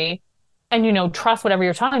somebody and, trust whatever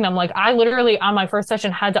you're telling them. Like I literally on my first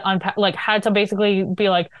session had to unpack, like had to basically be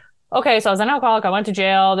like, okay, so I was an alcoholic. I went to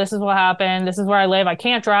jail. This is what happened. This is where I live. I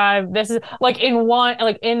can't drive. This is like in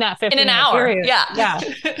that In 15 an minute hour. period. Yeah. Yeah.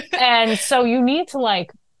 And so you need to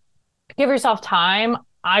like give yourself time.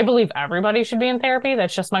 I believe everybody should be in therapy.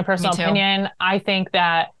 That's just my Me personal too. opinion. I think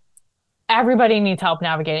that everybody needs help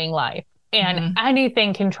navigating life. And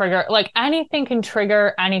anything can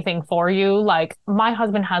trigger anything for you. Like my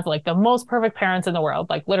husband has like the most perfect parents in the world.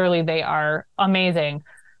 Like literally they are amazing,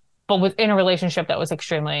 but was in a relationship that was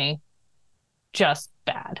extremely just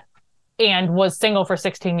bad and was single for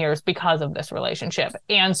 16 years because of this relationship.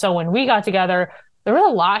 And so when we got together, there was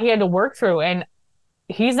a lot he had to work through. And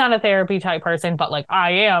he's not a therapy type person, but like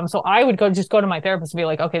I am. So I would go to my therapist and be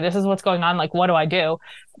like, okay, this is what's going on. Like, what do I do?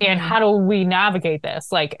 And how do we navigate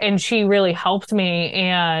this? Like, and she really helped me.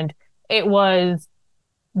 And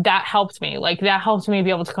that helped me. Like, that helped me be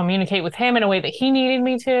able to communicate with him in a way that he needed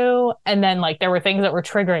me to. And then, like, there were things that were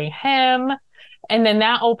triggering him. And then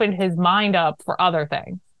that opened his mind up for other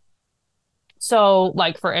things. So,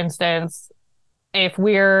 like, for instance, if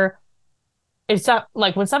we're it's not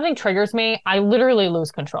like when something triggers me, I literally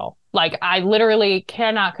lose control. Like I literally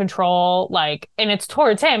cannot control and it's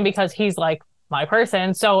towards him because he's like my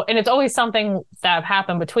person. So, and it's always something that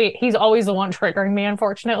happened between, he's always the one triggering me,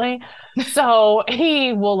 unfortunately. So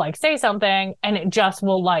he will like say something and it just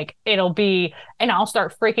will and I'll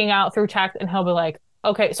start freaking out through text and he'll be like,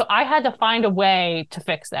 okay. So I had to find a way to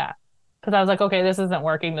fix that because I was like, okay, this isn't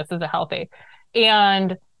working. This isn't healthy.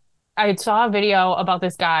 And I saw a video about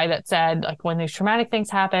this guy that said, like, when these traumatic things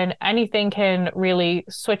happen, anything can really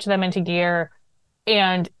switch them into gear.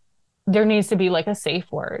 And there needs to be like a safe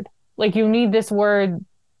word. Like, you need this word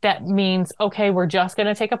that means, okay, we're just going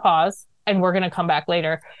to take a pause and we're going to come back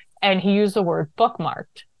later. And he used the word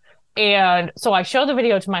bookmarked. And so I showed the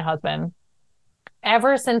video to my husband.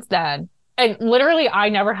 Ever since then, and literally I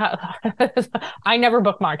never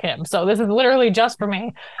bookmark him. So this is literally just for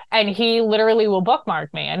me. And he literally will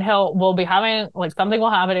bookmark me and we'll be having like something will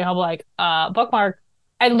happen and he'll be like, bookmark.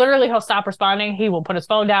 And literally he'll stop responding. He will put his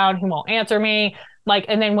phone down. He won't answer me. Like,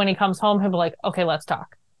 and then when he comes home, he'll be like, okay, let's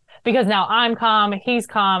talk. Because now I'm calm, he's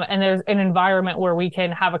calm, and there's an environment where we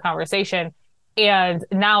can have a conversation. And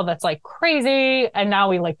now that's like crazy. And now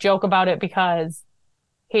we like joke about it because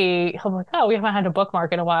he'll be like, oh, we haven't had a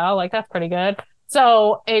bookmark in a while. Like, that's pretty good.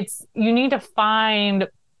 So you need to find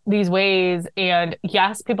these ways. And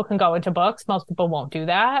yes, people can go into books. Most people won't do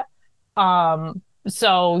that.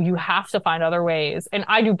 So you have to find other ways. And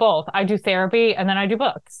I do both. I do therapy and then I do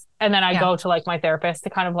books. And then I go to like my therapist to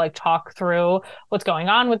kind of like talk through what's going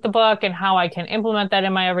on with the book and how I can implement that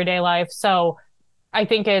in my everyday life. So I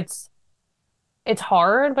think it's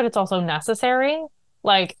hard, but it's also necessary.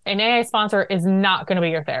 Like an AA sponsor is not going to be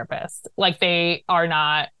your therapist. Like they are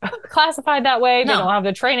not classified that way. They don't have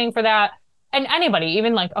the training for that. And anybody,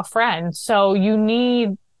 even like a friend. So you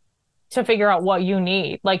need to figure out what you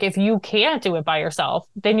need. Like if you can't do it by yourself,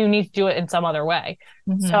 then you need to do it in some other way.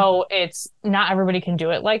 So it's not everybody can do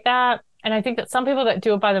it like that. And I think that some people that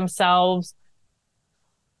do it by themselves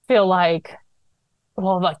feel like,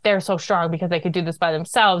 well, like they're so strong because they could do this by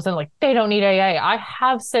themselves and like they don't need AA. I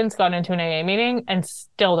have since gone into an AA meeting and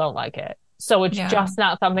still don't like it. So it's just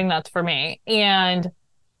not something that's for me. And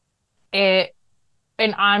I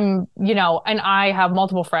have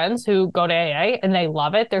multiple friends who go to AA and they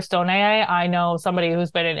love it. They're still in AA. I know somebody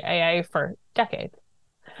who's been in AA for decades.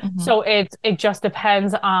 So it just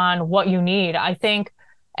depends on what you need. I think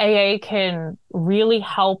AA can really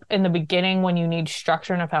help in the beginning when you need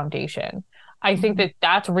structure and a foundation. I think that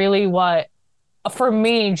that's really what, for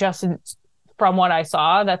me, just from what I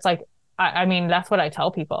saw, that's like, I mean, that's what I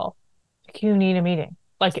tell people. You need a meeting.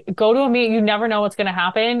 Like, go to a meeting. You never know what's going to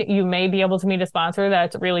happen. You may be able to meet a sponsor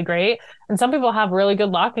that's really great. And some people have really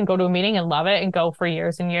good luck and go to a meeting and love it and go for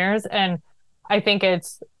years and years. And I think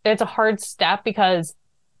it's a hard step because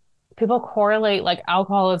people correlate like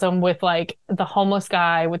alcoholism with like the homeless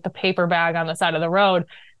guy with the paper bag on the side of the road.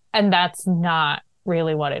 And that's not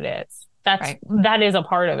really what it is. That is a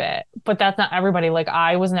part of it, but that's not everybody. Like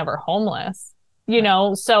I was never homeless,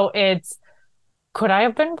 so could I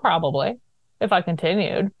have been? Probably if I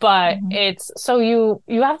continued, but it's so you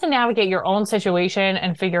have to navigate your own situation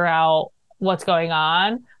and figure out what's going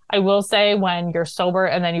on. I will say when you're sober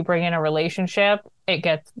and then you bring in a relationship, it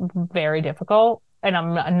gets very difficult. And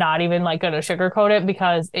I'm not even like going to sugarcoat it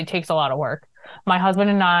because it takes a lot of work. My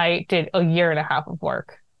husband and I did a year and a half of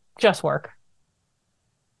work, just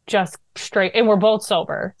straight. And we're both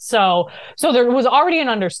sober. So there was already an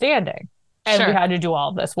understanding and we had to do all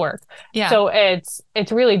of this work. Yeah. So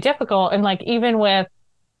it's really difficult. And like, even with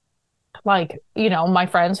like, my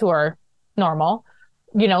friends who are normal,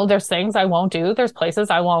 there's things I won't do. There's places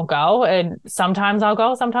I won't go. And sometimes I'll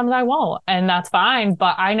go, sometimes I won't. And that's fine.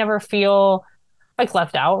 But I never feel like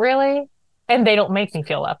left out really. And they don't make me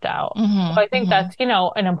feel left out. Mm-hmm, So I think mm-hmm, that's,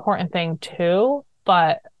 an important thing too.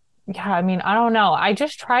 But yeah, I mean, I don't know. I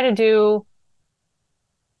just try to do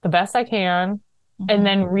the best I can and mm-hmm,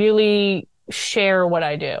 then really share what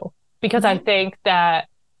I do because I mm-hmm. think that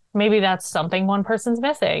maybe that's something one person's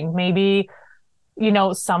missing. Maybe,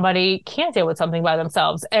 somebody can't deal with something by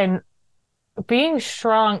themselves. And being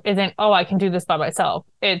strong isn't, oh, I can do this by myself.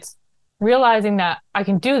 It's realizing that I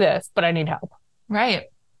can do this, but I need help. Right.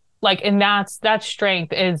 Like, and that's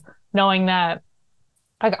strength is knowing that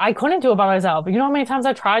like I couldn't do it by myself. You know how many times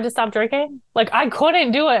I tried to stop drinking? Like I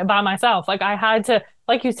couldn't do it by myself. Like I had to,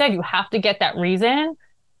 like you said, you have to get that reason.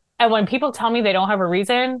 And when people tell me they don't have a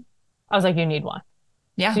reason, I was like, you need one.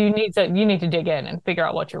 So Yeah. you need to dig in and figure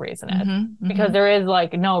out what your reason is Mm-hmm, because mm-hmm. there is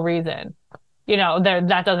like no reason, there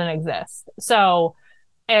that doesn't exist. So,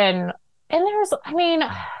 and there's, I mean,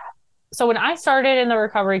 so when I started in the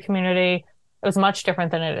recovery community, it was much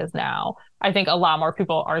different than it is now. I think a lot more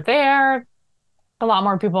people are there. A lot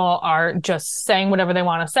more people are just saying whatever they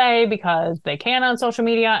want to say because they can on social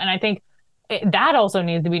media. And I think that also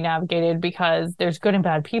needs to be navigated because there's good and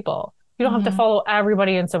bad people. You don't have to Mm-hmm. follow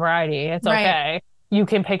everybody in sobriety. It's Right. okay. You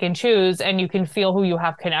can pick and choose and you can feel who you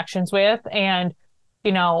have connections with. And,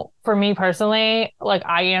 for me personally, like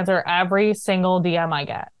I answer every single DM I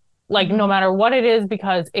get, like no Mm-hmm. matter what it is,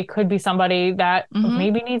 because it could be somebody that Mm-hmm.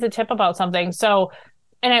 maybe needs a tip about something. So,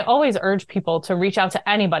 and I always urge people to reach out to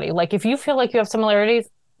anybody. Like if you feel like you have similarities,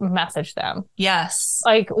 message them. Yes.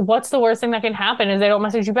 Like what's the worst thing that can happen is they don't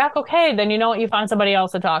message you back. Okay, then you know what, you find somebody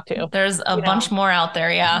else to talk to, There's a you bunch know? more out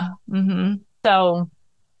there. Yeah. Mm-hmm. So,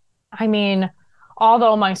 I mean,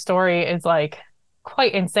 although my story is like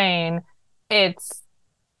quite insane, it's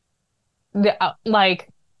like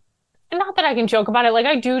not that I can joke about it. Like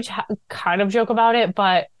I do kind of joke about it,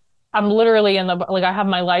 but I'm literally like I have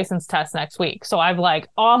my license test next week. So I've like,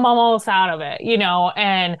 oh, I'm almost out of it,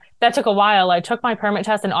 and that took a while. I took my permit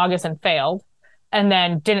test in August and failed and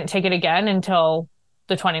then didn't take it again until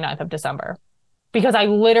the 29th of December because I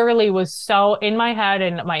literally was so in my head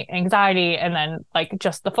and my anxiety and then like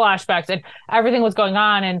just the flashbacks and everything was going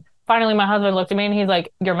on. And finally my husband looked at me and he's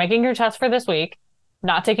like, you're making your test for this week,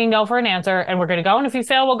 not taking no for an answer. And we're going to go. And if you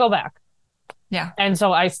fail, we'll go back. Yeah. And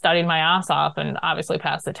so I studied my ass off and obviously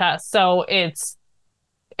passed the test. So it's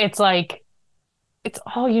like it's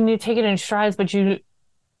all you need to take it in strides, but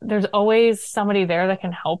there's always somebody there that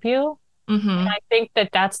can help you. And Mm-hmm. I think that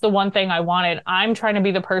that's the one thing I wanted. I'm trying to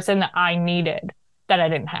be the person that I needed that I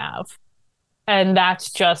didn't have. And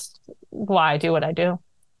that's just why I do what I do.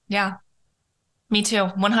 Yeah. Me too.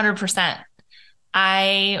 100%.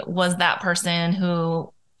 I was that person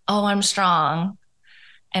who, oh, I'm strong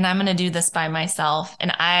and I'm going to do this by myself.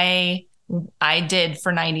 And I did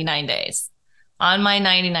for 99 days. On my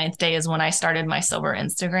 99th day is when I started my sober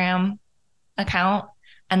Instagram account.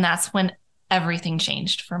 And that's when everything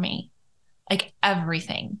changed for me. Like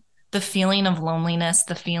everything. The feeling of loneliness,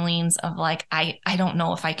 the feelings of like, I don't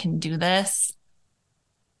know if I can do this.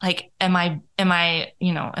 Like, am I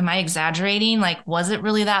exaggerating? Like, was it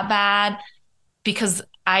really that bad? Because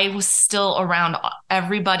I was still around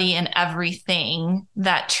everybody and everything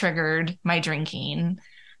that triggered my drinking.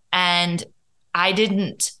 And I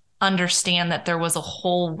didn't understand that there was a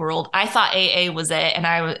whole world. I thought AA was it. And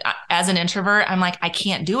I was, as an introvert, I'm like, I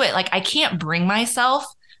can't do it. Like, I can't bring myself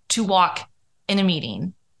to walk in a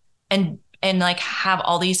meeting and like have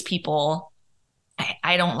all these people.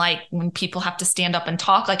 I don't like when people have to stand up and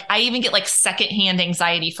talk. Like I even get like secondhand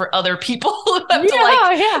anxiety for other people who have to like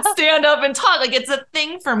Yeah, yeah. stand up and talk. Like it's a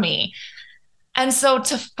thing for me. And so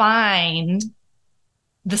to find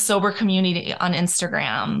the sober community on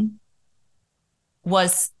Instagram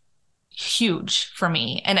was huge for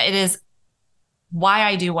me. And it is why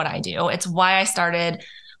I do what I do. It's why I started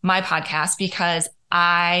my podcast because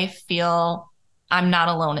I feel I'm not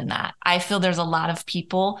alone in that. I feel there's a lot of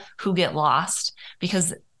people who get lost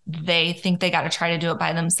because they think they got to try to do it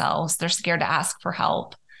by themselves. They're scared to ask for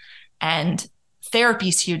help. And therapy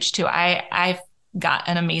is huge too. I've got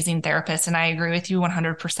an amazing therapist and I agree with you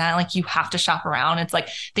 100%. Like you have to shop around. It's like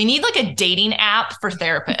they need like a dating app for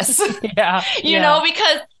therapists, Yeah.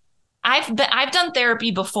 because I've done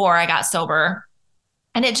therapy before I got sober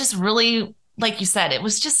and it just really, like you said, it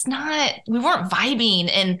was just not, we weren't vibing.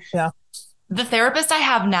 And Yeah. the therapist I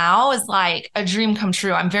have now is like a dream come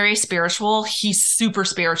true. I'm very spiritual. He's super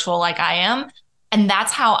spiritual like I am. And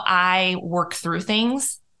that's how I work through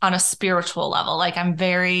things on a spiritual level. Like I'm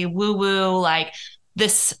very woo woo. Like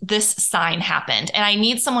this sign happened. And I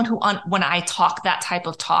need someone who, when I talk that type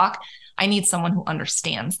of talk, I need someone who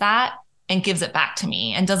understands that and gives it back to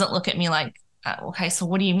me and doesn't look at me like, okay, so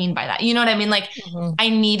what do you mean by that? You know what I mean? Like I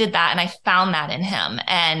needed that, and I found that in him,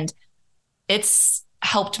 and it's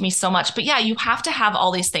helped me so much. But yeah, you have to have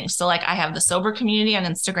all these things. So like I have the sober community on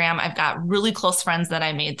Instagram. I've got really close friends that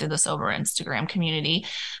I made through the sober Instagram community.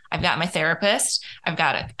 I've got my therapist. I've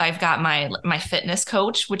got my fitness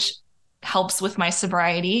coach, which helps with my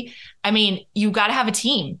sobriety. I mean, you got to have a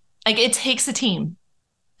team. Like it takes a team.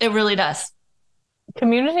 It really does.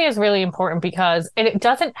 Community is really important because it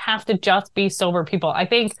doesn't have to just be sober people. I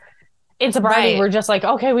think in sobriety, we're just like,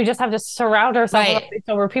 okay, we just have to surround ourselves with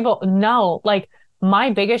sober people. No, like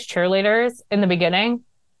my biggest cheerleaders in the beginning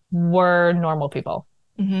were normal people.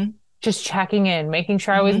 Just checking in, making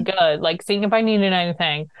sure I was good, like seeing if I needed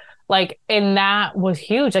anything. Like, and that was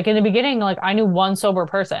huge. Like in the beginning, like I knew one sober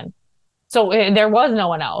person. So there was no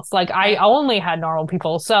one else. Like I only had normal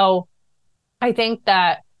people. So I think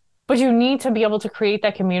that, but you need to be able to create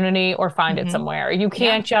that community or find it somewhere. You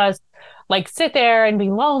can't just like sit there and be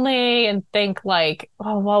lonely and think like,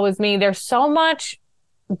 oh, woe is me. There's so much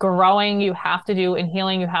growing you have to do and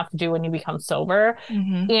healing you have to do when you become sober.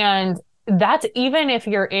 And that's even if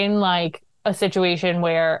you're in like a situation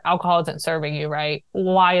where alcohol isn't serving you, right?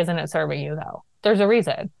 Why isn't it serving you though? There's a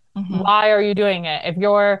reason. Why are you doing it? If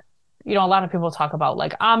you're, you know, a lot of people talk about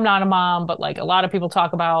like, I'm not a mom, but like a lot of people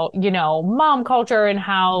talk about, you know, mom culture and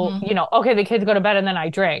how, you know, okay, the kids go to bed and then I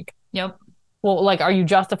drink. Yep. Well, like, are you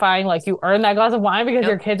justifying like you earned that glass of wine because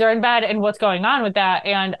your kids are in bed and what's going on with that?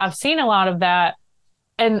 And I've seen a lot of that.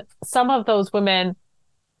 And some of those women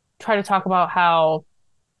try to talk about how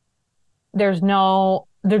there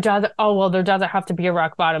doesn't have to be a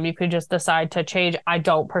rock bottom. You could just decide to change. I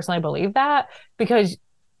don't personally believe that because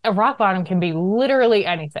a rock bottom can be literally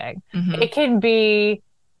anything. It can be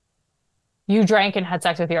you drank and had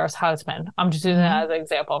sex with your husband. I'm just using that as an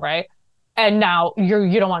example, right? And now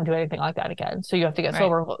you don't want to do anything like that again. So you have to get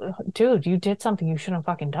sober. Dude, you did something you shouldn't have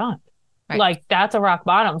fucking done. Like that's a rock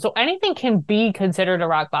bottom. So anything can be considered a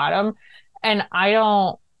rock bottom. And I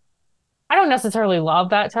don't necessarily love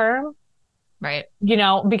that term. Right. You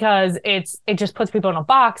know, because it just puts people in a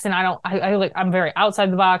box, and I'm very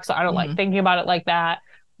outside the box. So I don't like thinking about it like that.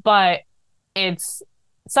 But it's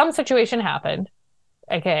some situation happened,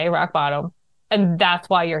 aka rock bottom, and that's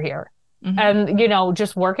why you're here. And, you know,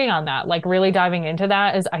 just working on that, like really diving into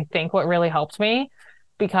that is, I think, what really helped me,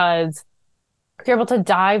 because you're able to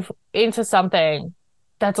dive into something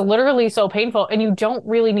that's literally so painful, and you don't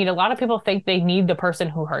really need, a lot of people think they need the person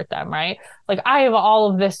who hurt them, right? Like I have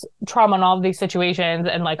all of this trauma in all of these situations,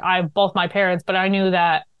 and like I have both my parents, but I knew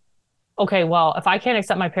that, okay, well, if I can't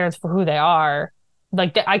accept my parents for who they are,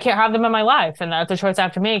 like I can't have them in my life, and that's a choice I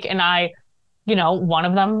have to make. And I, you know, one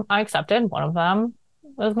of them I accepted, one of them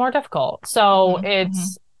was more difficult. So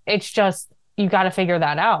it's just, you got to figure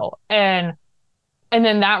that out. And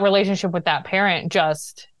then that relationship with that parent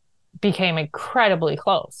just became incredibly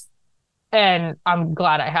close. And I'm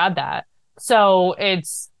glad I had that. So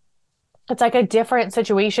it's like a different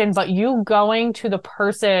situation, but you going to the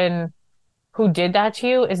person who did that to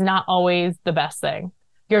you is not always the best thing.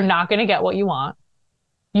 You're not going to get what you want.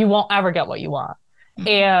 You won't ever get what you want.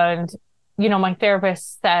 And, you know, my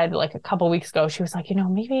therapist said like a couple weeks ago, she was like, you know,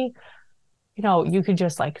 maybe, you know, you could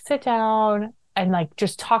just like sit down and like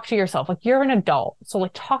just talk to yourself. Like you're an adult. So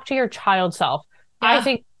like talk to your child self. I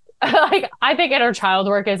think inner child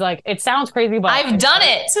work is like, it sounds crazy, but I've done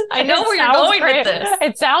it. I know where you're going with this.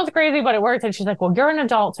 It sounds crazy, but it works. And she's like, well, you're an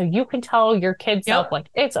adult, so you can tell your kid self, like,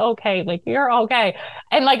 it's okay. Like, you're okay.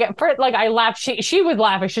 And like, I laughed. She was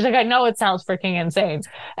laughing. She's like, I know it sounds freaking insane.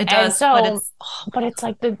 It does. So, but it's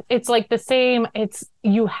like the same.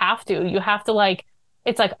 You have to like,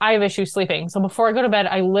 it's like I have issues sleeping. So before I go to bed,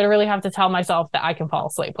 I literally have to tell myself that I can fall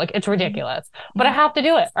asleep. Like it's ridiculous, but I have to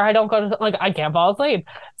do it or I don't go to, like, I can't fall asleep.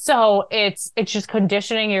 So it's just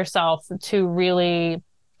conditioning yourself to really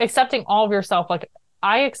accepting all of yourself. Like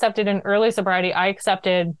I accepted in early sobriety, I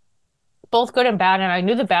accepted both good and bad. And I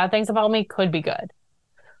knew the bad things about me could be good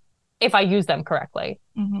if I use them correctly.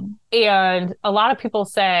 And a lot of people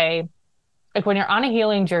say, like, when you're on a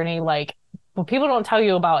healing journey, like, what people don't tell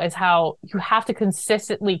you about is how you have to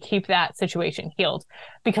consistently keep that situation healed,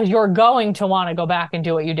 because you're going to want to go back and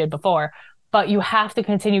do what you did before, but you have to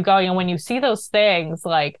continue going. And when you see those things,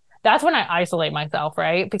 like, that's when I isolate myself,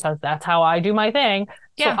 right? Because that's how I do my thing.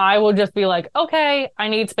 Yeah. So I will just be like, okay, I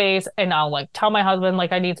need space. And I'll like tell my husband,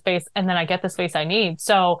 like, I need space. And then I get the space I need.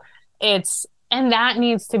 So and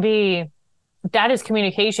that is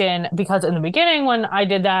communication, because in the beginning, when I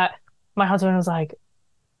did that, my husband was like,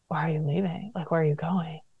 why are you leaving? Like, where are you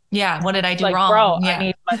going? Yeah. What did I do Like, wrong? bro, Yeah. I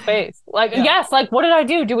need my space. Like, yes, like, what did I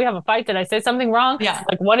do? Do we have a fight? Did I say something wrong? Yeah.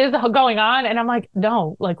 Like, what is going on? And I'm like,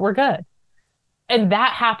 no, like, we're good. And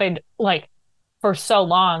that happened like for so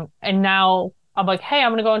long. And now I'm like, hey,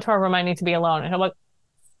 I'm going to go into our room. I need to be alone. And I'm like,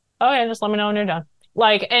 okay, just let me know when you're done.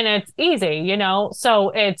 Like, and it's easy, you know? So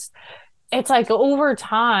it's like over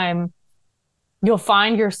time, you'll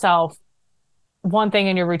find yourself, one thing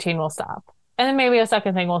in your routine will stop. And then maybe a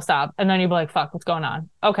second thing will stop. And then you'll be like, fuck, what's going on?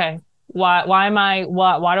 Okay. Why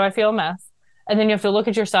do I feel a mess? And then you have to look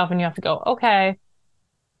at yourself and you have to go, okay,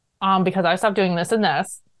 because I stopped doing this and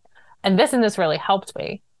this really helped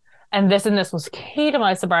me. And this was key to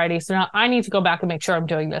my sobriety. So now I need to go back and make sure I'm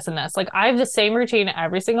doing this and this. Like I have the same routine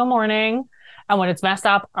every single morning. And when it's messed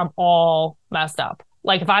up, I'm all messed up.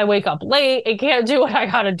 Like if I wake up late and can't do what I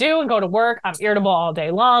gotta do and go to work, I'm irritable all day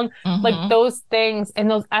long. Mm-hmm. Like those things, and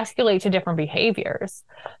those escalate to different behaviors.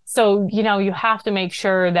 So, you know, you have to make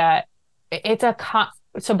sure that it's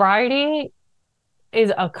sobriety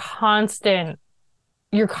is a constant,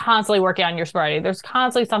 you're constantly working on your sobriety. There's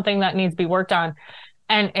constantly something that needs to be worked on.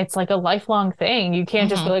 And it's like a lifelong thing. You can't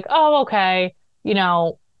just be like, oh, okay, you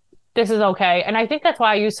know, this is okay. And I think that's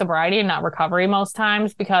why I use sobriety and not recovery most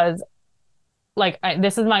times, because like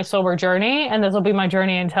this is my sober journey and this will be my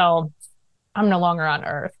journey until I'm no longer on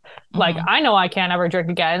earth. Like I know I can't ever drink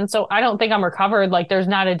again. So I don't think I'm recovered. Like there's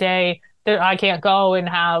not a day that I can't go and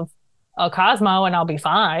have a Cosmo and I'll be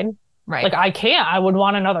fine. Right. Like I would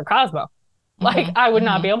want another Cosmo. Like I would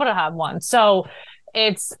not be able to have one. So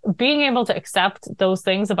it's being able to accept those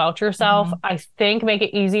things about yourself, I think make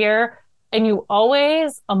it easier. And you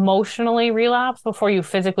always emotionally relapse before you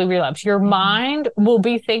physically relapse. Your mind will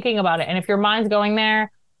be thinking about it. And if your mind's going there,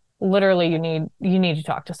 literally you need to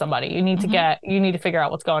talk to somebody. You need to figure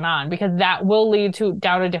out what's going on, because that will lead to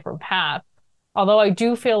down a different path. Although I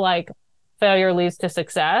do feel like failure leads to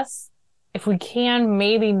success. If we can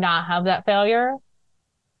maybe not have that failure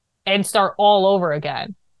and start all over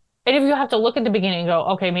again. And if you have to look at the beginning and go,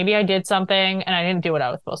 okay, maybe I did something and I didn't do what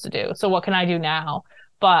I was supposed to do. So what can I do now?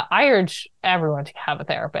 But I urge everyone to have a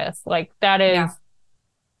therapist. Like that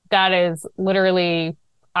is literally,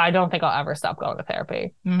 I don't think I'll ever stop going to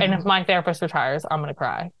therapy. And if my therapist retires, I'm going to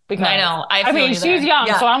cry. Because I know. I mean, she's young,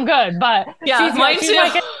 so I'm good, but she's like in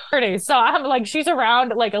her 30s. So I'm like, she's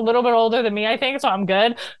around like a little bit older than me, I think. So I'm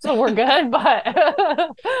good. So we're good. But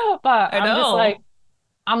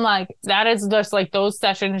I'm like, that is just like those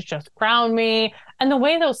sessions just ground me. And the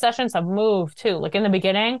way those sessions have moved too, like in the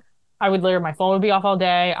beginning, I would literally, my phone would be off all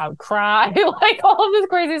day. I would cry, like all of this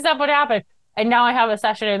crazy stuff would happen. And now I have a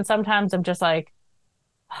session and sometimes I'm just like,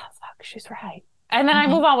 oh, fuck, she's right. And then I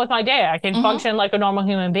move on with my day. I can function like a normal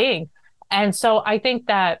human being. And so I think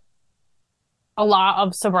that a lot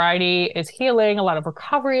of sobriety is healing. A lot of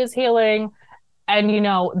recovery is healing. And, you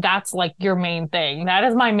know, that's like your main thing. That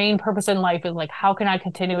is my main purpose in life, is like, how can I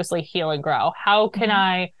continuously heal and grow? How can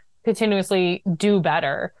I continuously do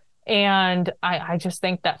better? And I just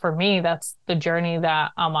think that for me, that's the journey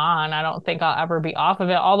that I'm on. I don't think I'll ever be off of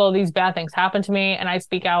it. Although these bad things happen to me and I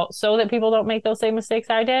speak out so that people don't make those same mistakes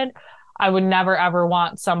I did, I would never, ever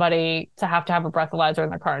want somebody to have a breathalyzer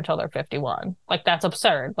in their car until they're 51. Like, that's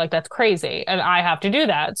absurd. Like, that's crazy. And I have to do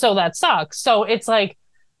that. So that sucks. So it's like,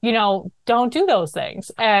 you know, don't do those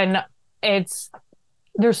things. And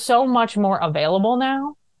there's so much more available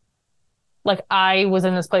now. Like, I was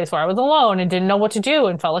in this place where I was alone and didn't know what to do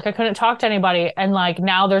and felt like I couldn't talk to anybody. And like,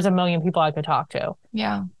 now there's a million people I could talk to.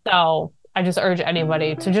 Yeah. So I just urge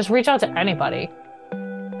anybody to just reach out to anybody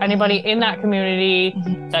in that community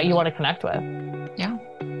that you want to connect with. Yeah,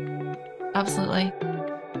 absolutely.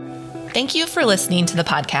 Thank you for listening to the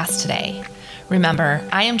podcast today. Remember,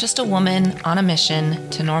 I am just a woman on a mission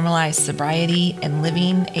to normalize sobriety and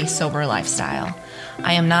living a sober lifestyle.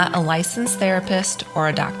 I am not a licensed therapist or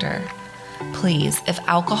a doctor. Please, if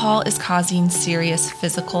alcohol is causing serious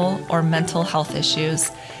physical or mental health issues,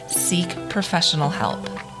 seek professional help.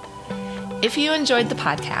 If you enjoyed the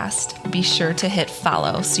podcast, be sure to hit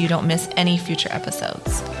follow so you don't miss any future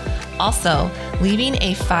episodes. Also, leaving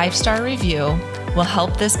a 5-star review will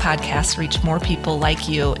help this podcast reach more people like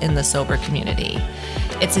you in the sober community.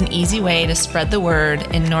 It's an easy way to spread the word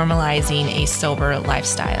in normalizing a sober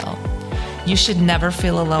lifestyle. You should never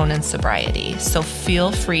feel alone in sobriety, so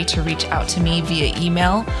feel free to reach out to me via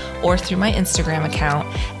email or through my Instagram account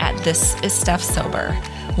at This Is Steph Sober.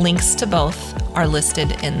 Links to both are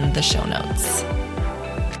listed in the show notes.